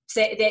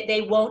 say that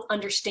they won't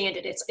understand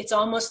it. It's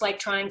almost like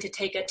trying to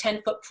take a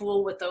 10-foot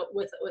pool with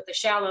a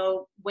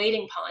shallow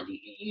wading pond.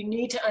 You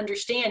need to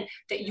understand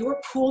that your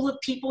pool of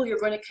people you're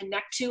going to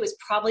connect to is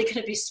probably going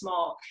to be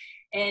small.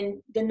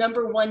 And the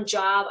number one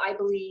job, I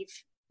believe,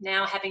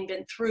 now having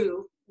been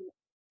through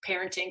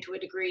parenting to a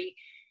degree,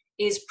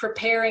 is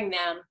preparing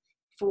them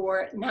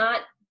for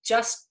not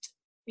just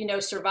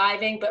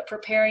surviving, but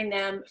preparing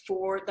them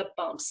for the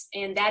bumps.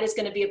 And that is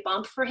going to be a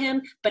bump for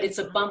him, but it's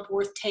a bump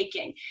worth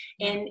taking.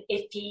 And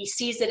if he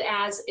sees it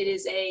as it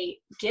is a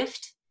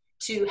gift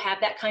to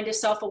have that kind of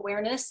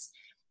self-awareness,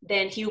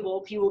 then he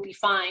will be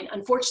fine.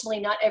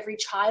 Unfortunately, not every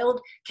child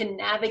can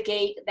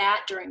navigate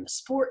that during the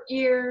sport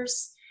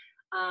years,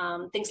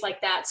 things like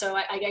that. So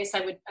I guess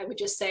I would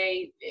just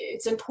say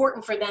it's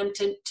important for them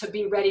to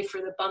be ready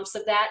for the bumps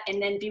of that,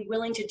 and then be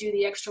willing to do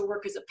the extra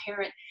work as a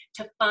parent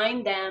to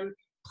find them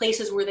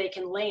places where they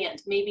can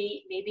land.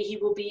 Maybe he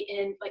will be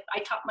in, like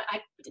I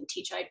didn't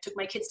teach, I took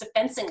my kids to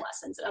fencing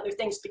lessons and other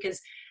things,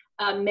 because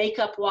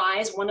makeup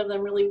wise, one of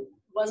them really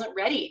wasn't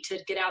ready to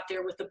get out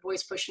there with the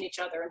boys pushing each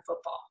other in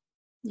football.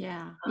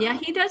 Yeah.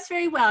 He does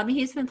very well. I mean,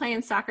 he's been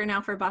playing soccer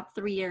now for about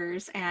 3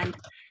 years, and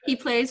he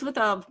plays with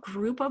a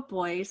group of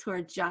boys who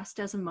are just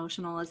as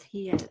emotional as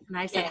he is. And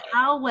I said, Yeah.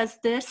 how was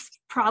this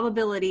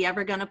probability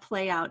ever going to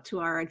play out to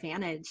our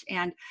advantage?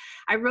 And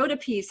I wrote a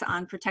piece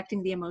on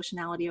protecting the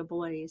emotionality of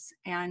boys.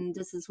 And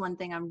this is one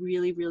thing I'm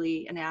really,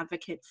 really an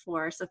advocate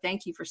for. So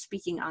thank you for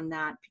speaking on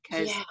that,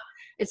 because Yeah.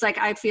 it's like,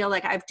 I feel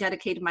like I've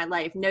dedicated my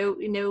life. No,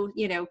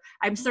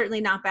 I'm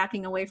certainly not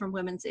backing away from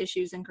women's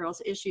issues and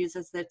girls' issues,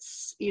 as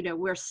that's,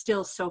 we're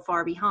still so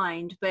far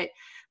behind. But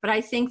I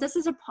think this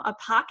is a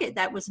pocket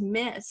that was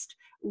missed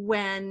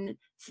when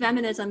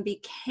feminism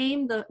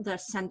became the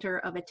center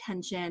of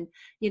attention.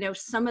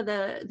 Some of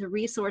the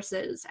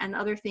resources and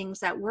other things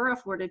that were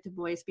afforded to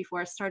boys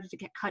before started to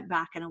get cut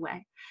back in a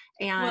way.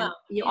 And Well,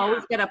 you yeah.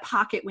 always get a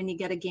pocket when you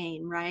get a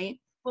gain, right?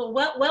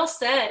 Well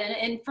said.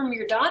 And from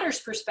your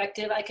daughter's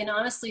perspective, I can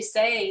honestly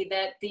say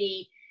that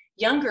the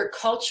younger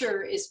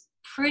culture is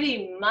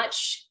pretty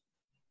much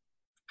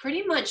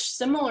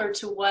similar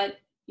to what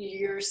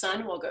your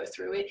son will go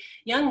through.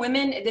 Young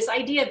women, this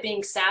idea of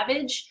being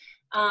savage,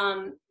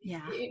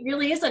 it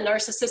really is a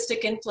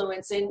narcissistic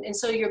influence. And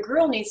so your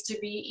girl needs to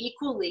be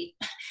equally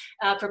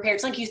prepared.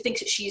 It's like you think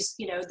that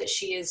that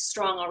she is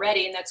strong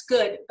already, and that's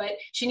good, but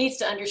she needs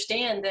to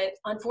understand that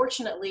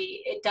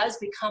unfortunately it does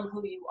become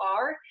who you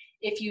are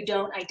if you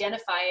don't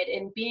identify it.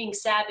 And being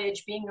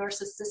savage, being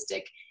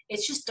narcissistic,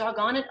 it's just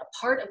doggone it a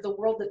part of the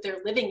world that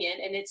they're living in,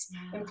 and it's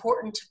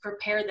important to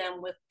prepare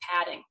them with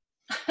padding.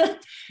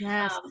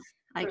 Yes,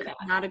 I could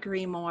not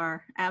agree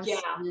more.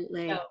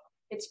 Absolutely. Yeah, no,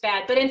 it's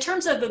bad. But in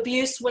terms of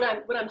abuse, what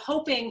I'm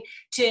hoping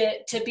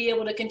to be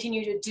able to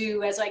continue to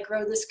do as I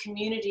grow this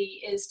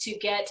community is to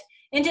get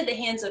into the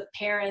hands of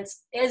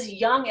parents as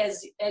young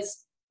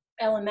as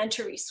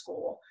elementary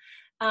school.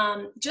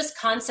 Just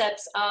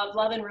concepts of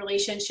love and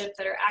relationship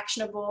that are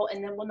actionable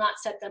and then will not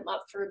set them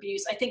up for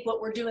abuse. I think what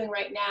we're doing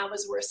right now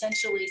is we're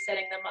essentially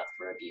setting them up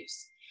for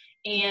abuse.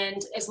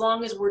 And as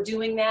long as we're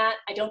doing that,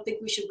 I don't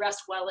think we should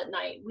rest well at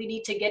night. We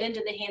need to get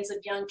into the hands of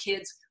young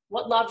kids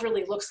what love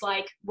really looks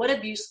like, what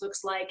abuse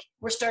looks like.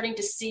 We're starting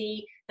to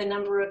see the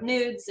number of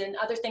nudes and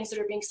other things that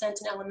are being sent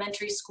in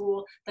elementary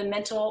school, the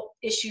mental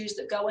issues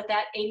that go with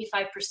that.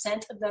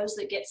 85% of those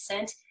that get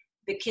sent,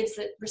 the kids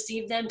that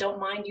receive them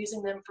don't mind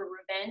using them for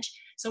revenge.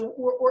 So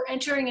we're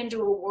entering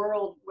into a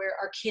world where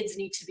our kids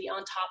need to be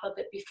on top of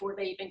it before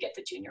they even get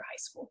to junior high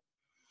school.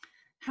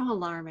 How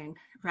alarming,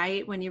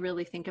 right? When you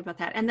really think about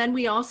that. And then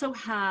we also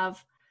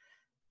have,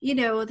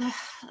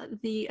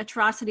 the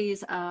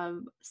atrocities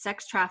of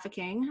sex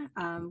trafficking.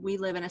 We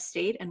live in a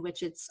state in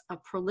which it's a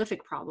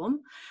prolific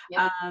problem.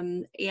 Yep.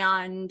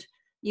 And,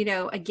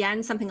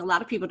 again, something a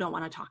lot of people don't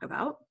want to talk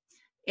about.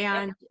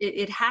 And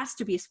it has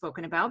to be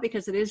spoken about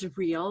because it is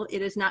real.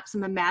 It is not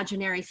some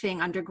imaginary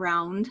thing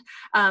underground.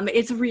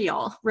 It's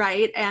real,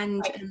 right?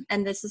 And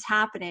this is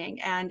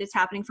happening, and it's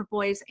happening for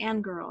boys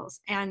and girls.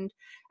 And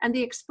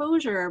the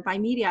exposure by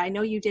media. I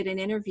know you did an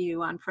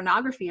interview on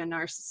pornography and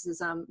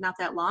narcissism not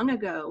that long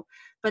ago,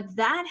 but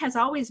that has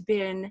always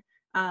been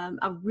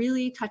a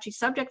really touchy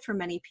subject for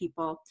many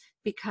people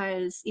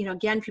because,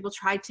 again, people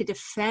tried to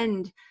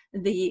defend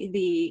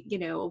the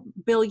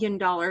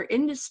billion-dollar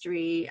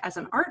industry as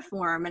an art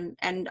form,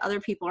 and other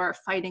people are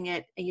fighting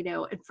it,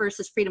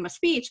 versus freedom of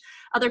speech.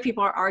 Other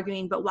people are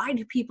arguing, but why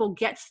do people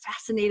get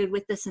fascinated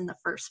with this in the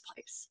first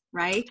place,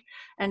 right?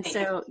 And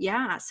so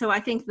I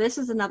think this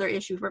is another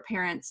issue for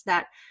parents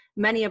that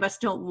many of us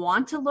don't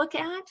want to look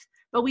at.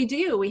 But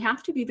we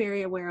have to be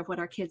very aware of what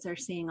our kids are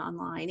seeing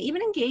online,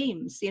 even in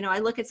games. I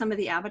look at some of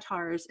the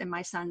avatars in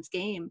my son's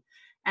game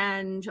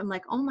and I'm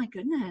like, oh my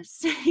goodness,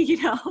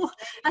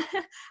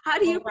 how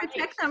do you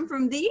protect them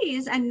from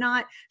these and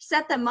not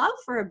set them up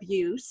for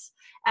abuse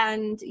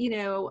and,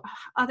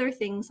 other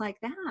things like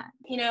that?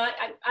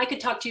 I could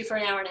talk to you for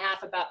an hour and a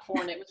half about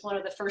porn. It was one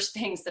of the first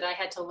things that I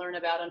had to learn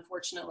about,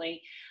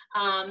 unfortunately.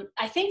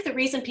 I think the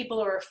reason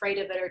people are afraid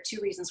of it are two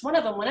reasons. One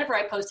of them, whenever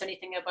I post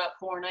anything about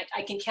porn,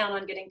 I can count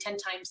on getting 10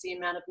 times the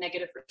amount of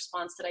negative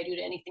response that I do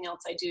to anything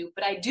else I do.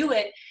 But I do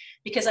it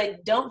because I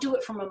don't do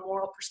it from a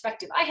moral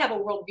perspective. I have a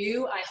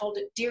worldview, I hold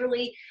it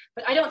dearly,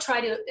 but I don't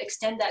try to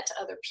extend that to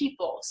other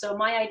people. So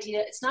my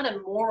idea, it's not a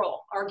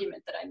moral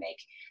argument that I make.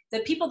 The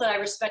people that I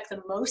respect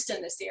the most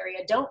in this area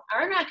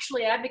aren't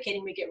actually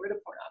advocating we get rid of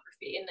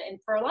pornography, and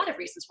for a lot of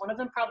reasons. One of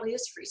them probably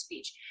is free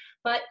speech,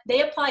 but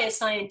they apply a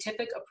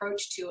scientific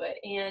approach to it.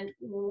 And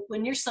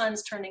when your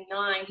son's turning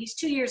 9, he's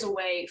 2 years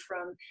away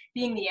from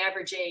being the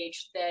average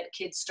age that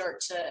kids start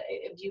to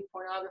view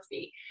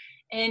pornography.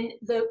 And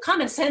the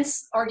common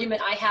sense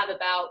argument I have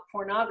about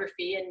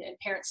pornography and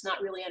parents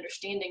not really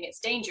understanding its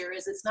danger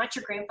is it's not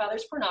your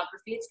grandfather's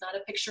pornography. It's not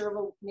a picture of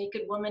a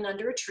naked woman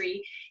under a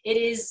tree. It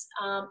is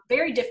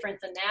very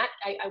different than that.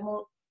 I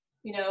won't,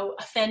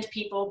 offend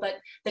people, but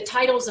the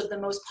titles of the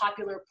most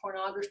popular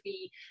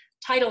pornography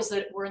titles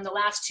that were in the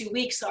last 2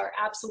 weeks are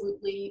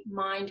absolutely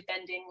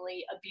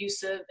mind-bendingly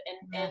abusive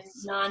and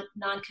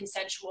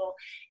non-consensual.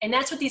 And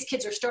that's what these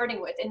kids are starting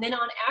with. And then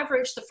on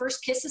average, the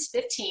first kiss is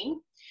 15.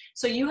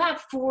 So you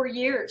have 4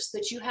 years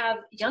that you have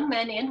young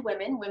men and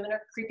women. Women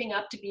are creeping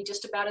up to be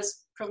just about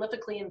as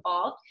prolifically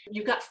involved.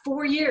 You've got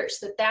 4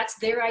 years that's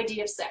their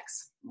idea of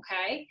sex,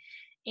 okay?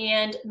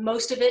 And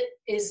most of it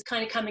is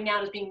kind of coming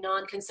out as being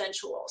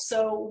non-consensual.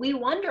 So we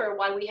wonder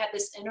why we have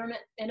this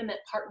intimate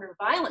partner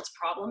violence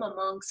problem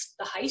amongst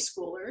the high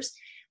schoolers.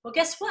 Well,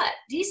 guess what?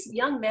 These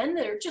young men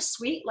that are just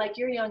sweet, like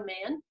your young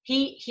man,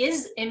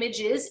 his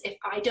image is, if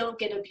I don't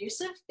get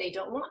abusive, they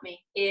don't want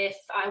me. If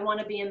I want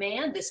to be a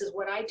man, this is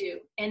what I do.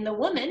 And the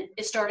woman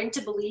is starting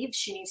to believe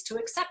she needs to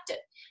accept it.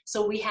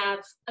 So we have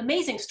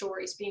amazing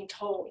stories being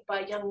told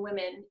by young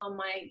women on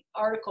my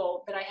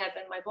article that I have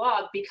in my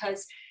blog,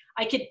 because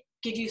I could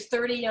give you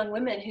 30 young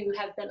women who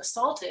have been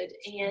assaulted.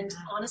 And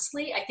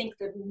honestly, I think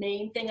the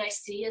main thing I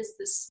see is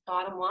this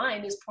bottom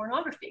line is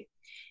pornography.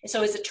 And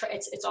so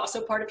it's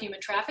also part of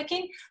human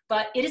trafficking,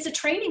 but it is a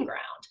training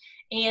ground.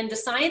 And the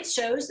science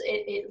shows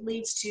it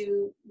leads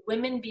to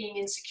women being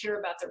insecure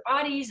about their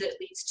bodies. It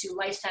leads to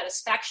life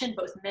satisfaction,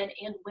 both men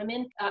and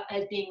women,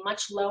 as being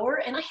much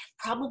lower. And I have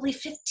probably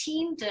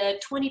 15 to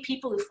 20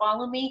 people who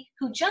follow me,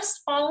 who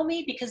just follow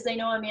me because they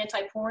know I'm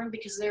anti-porn,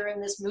 because they're in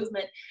this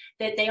movement,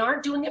 that they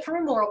aren't doing it from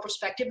a moral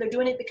perspective. They're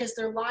doing it because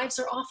their lives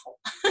are awful.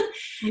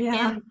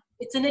 Yeah. And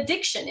it's an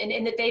addiction,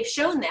 and that they've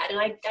shown that. And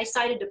I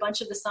cited a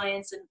bunch of the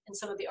science in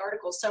some of the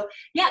articles. So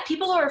yeah,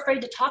 people are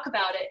afraid to talk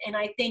about it. And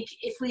I think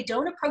if we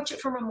don't approach it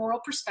from a moral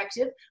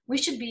perspective, we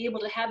should be able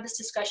to have this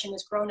discussion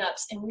as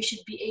grown-ups, and we should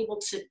be able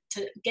to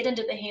get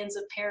into the hands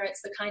of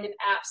parents the kind of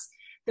apps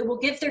that will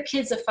give their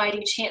kids a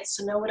fighting chance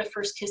to know what a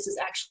first kiss is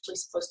actually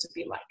supposed to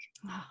be like.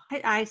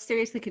 I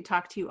seriously could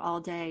talk to you all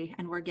day,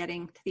 and we're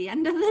getting to the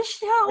end of the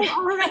show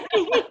already.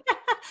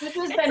 This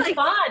has been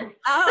fun.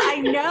 Oh, I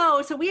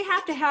know. So we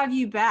have to have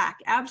you back.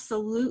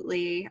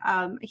 Absolutely.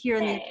 Here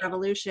in the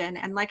Revolution.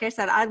 And like I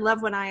said, I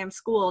love when I am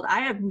schooled. I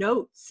have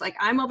notes. Like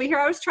I'm over here.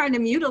 I was trying to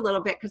mute a little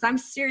bit because I'm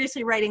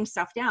seriously writing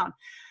stuff down.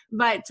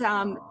 But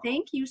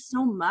thank you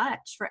so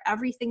much for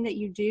everything that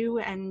you do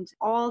and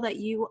all that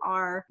you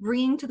are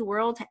bringing to the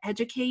world to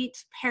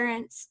educate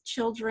parents,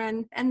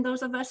 children, and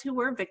those of us who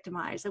were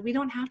victimized, that we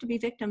don't have to be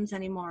victims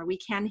anymore. We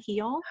can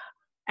heal.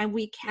 And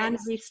we can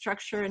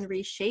restructure and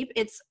reshape.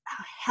 It's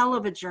a hell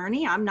of a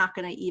journey. I'm not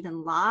going to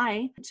even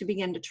lie, to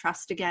begin to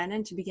trust again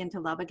and to begin to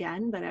love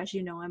again. But as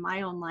you know, in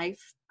my own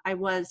life, I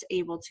was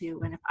able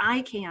to. And if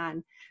I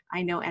can,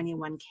 I know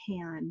anyone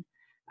can.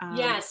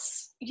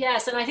 Yes.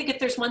 And I think if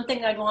there's one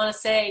thing I'd want to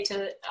say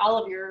to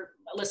all of your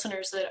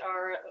listeners that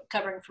are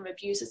recovering from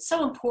abuse, it's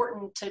so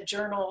important to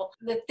journal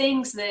the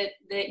things that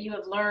you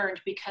have learned,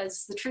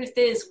 because the truth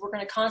is we're going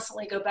to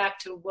constantly go back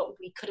to what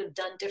we could have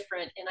done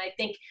different. And I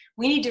think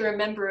we need to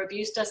remember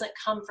abuse doesn't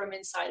come from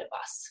inside of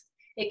us.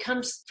 It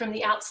comes from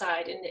the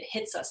outside and it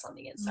hits us on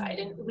the inside.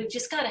 And we've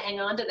just got to hang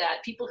on to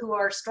that. People who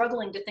are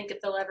struggling to think if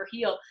they'll ever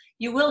heal,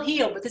 you will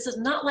heal, but this is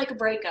not like a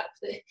breakup.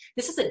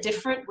 This is a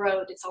different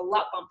road. It's a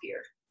lot bumpier.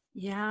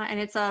 Yeah. And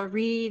it's a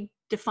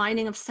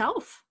redefining of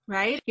self,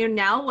 right?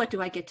 Now what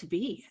do I get to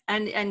be?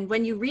 And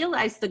when you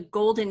realize the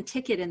golden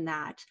ticket in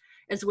that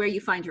is where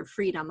you find your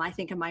freedom, I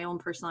think, in my own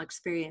personal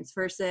experience,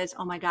 versus,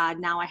 oh my God,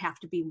 now I have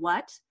to be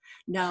what?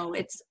 No,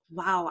 it's,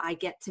 wow, I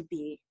get to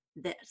be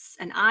this,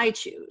 and I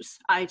choose,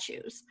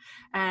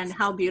 and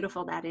how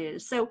beautiful that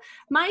is. So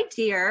my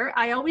dear,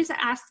 I always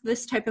ask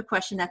this type of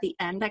question at the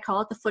end. I call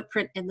it the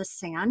footprint in the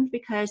sand,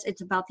 because it's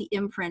about the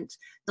imprint,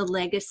 the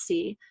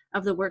legacy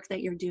of the work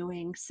that you're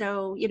doing.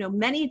 So,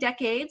 many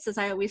decades, as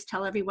I always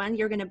tell everyone,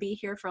 you're going to be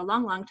here for a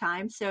long, long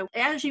time. So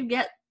as you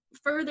get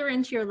further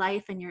into your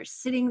life and you're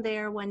sitting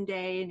there one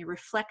day and you're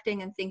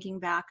reflecting and thinking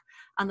back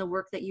on the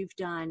work that you've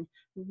done,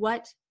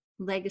 what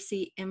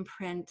legacy,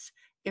 imprint,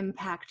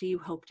 impact do you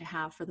hope to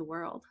have for the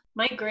world?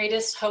 My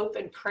greatest hope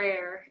and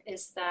prayer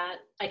is that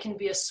I can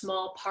be a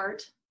small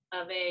part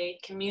of a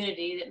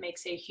community that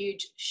makes a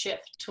huge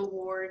shift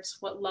towards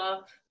what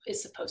love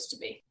is supposed to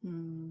be.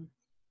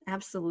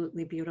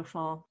 Absolutely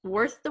beautiful.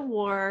 Worth the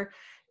War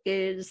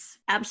is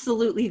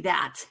absolutely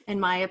that, in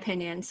my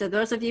opinion. So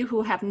those of you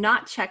who have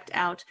not checked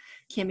out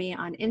Kimmy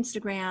on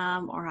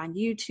Instagram or on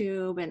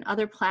YouTube and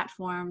other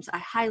platforms, I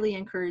highly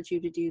encourage you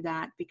to do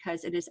that,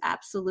 because it is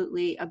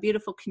absolutely a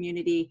beautiful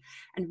community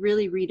and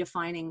really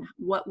redefining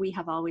what we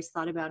have always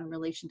thought about in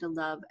relation to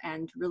love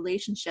and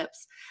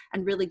relationships,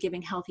 and really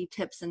giving healthy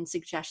tips and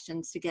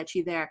suggestions to get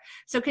you there.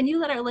 So can you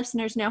let our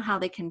listeners know how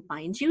they can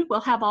find you?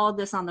 We'll have all of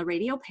this on the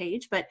radio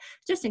page, but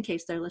just in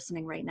case they're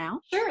listening right now.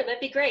 Sure,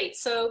 that'd be great.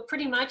 So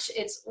pretty much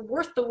it's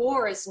Worth the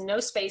War, is no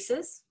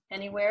spaces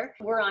anywhere.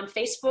 We're on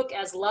Facebook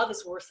as Love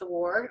is Worth the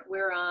War.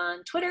 We're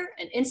on Twitter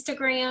and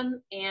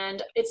Instagram,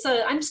 and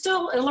I'm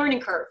still a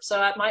learning curve.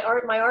 So my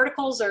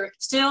articles are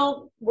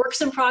still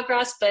works in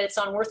progress, but it's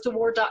on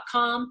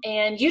worththewar.com.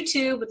 And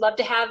YouTube, would love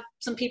to have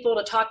some people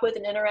to talk with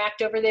and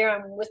interact over there.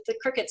 I'm with the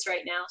crickets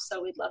right now,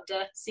 so we'd love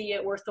to see you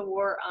at Worth the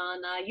War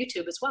on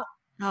YouTube as well.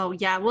 Oh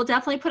yeah, we'll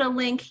definitely put a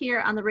link here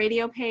on the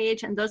radio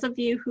page. And those of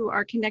you who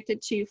are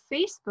connected to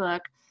Facebook,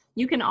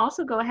 you can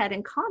also go ahead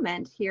and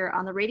comment here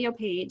on the radio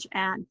page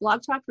at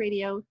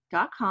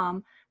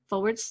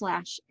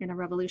blogtalkradio.com/In a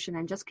Revolution,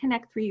 and just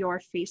connect through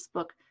your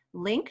Facebook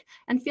link.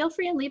 And feel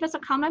free and leave us a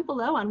comment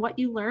below on what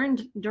you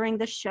learned during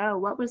the show.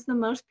 What was the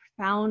most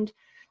profound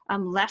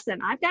lesson?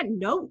 I've got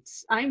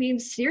notes. I mean,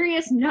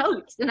 serious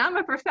notes. And I'm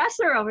a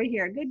professor over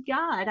here. Good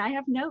God, I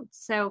have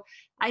notes. So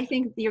I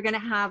think you're going to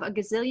have a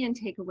gazillion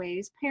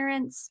takeaways.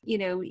 Parents,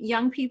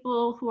 young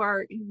people who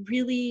are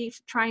really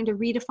trying to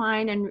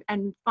redefine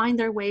and find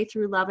their way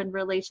through love and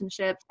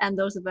relationships, and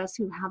those of us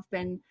who have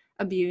been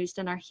abused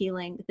and are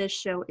healing, this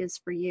show is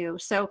for you.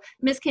 So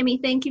Ms.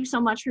 Kimmy, thank you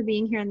so much for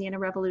being here in the Inner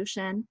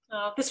Revolution.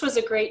 Oh, this was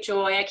a great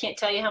joy. I can't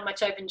tell you how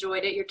much I've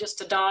enjoyed it. You're just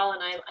a doll,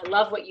 and I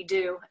love what you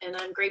do, and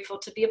I'm grateful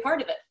to be a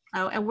part of it.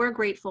 Oh, and we're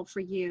grateful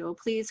for you.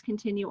 Please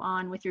continue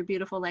on with your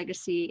beautiful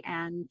legacy,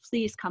 and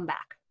please come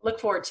back. Look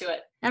forward to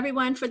it.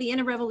 Everyone, for the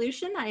Inner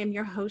Revolution, I am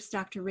your host,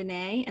 Dr.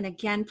 Renee. And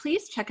again,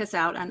 please check us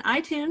out on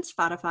iTunes,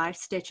 Spotify,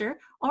 Stitcher,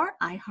 or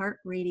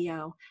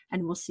iHeartRadio.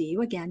 And we'll see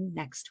you again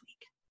next week.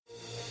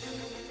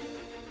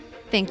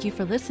 Thank you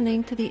for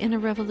listening to The Inner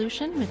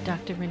Revolution with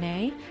Dr.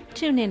 Renee.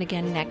 Tune in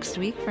again next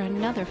week for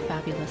another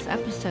fabulous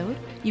episode.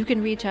 You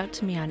can reach out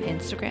to me on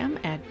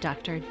Instagram at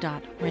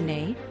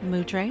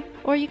dr.renee.mudre,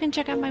 or you can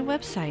check out my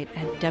website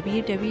at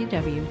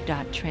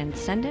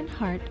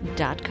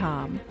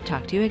www.transcendentheart.com.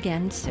 Talk to you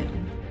again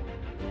soon.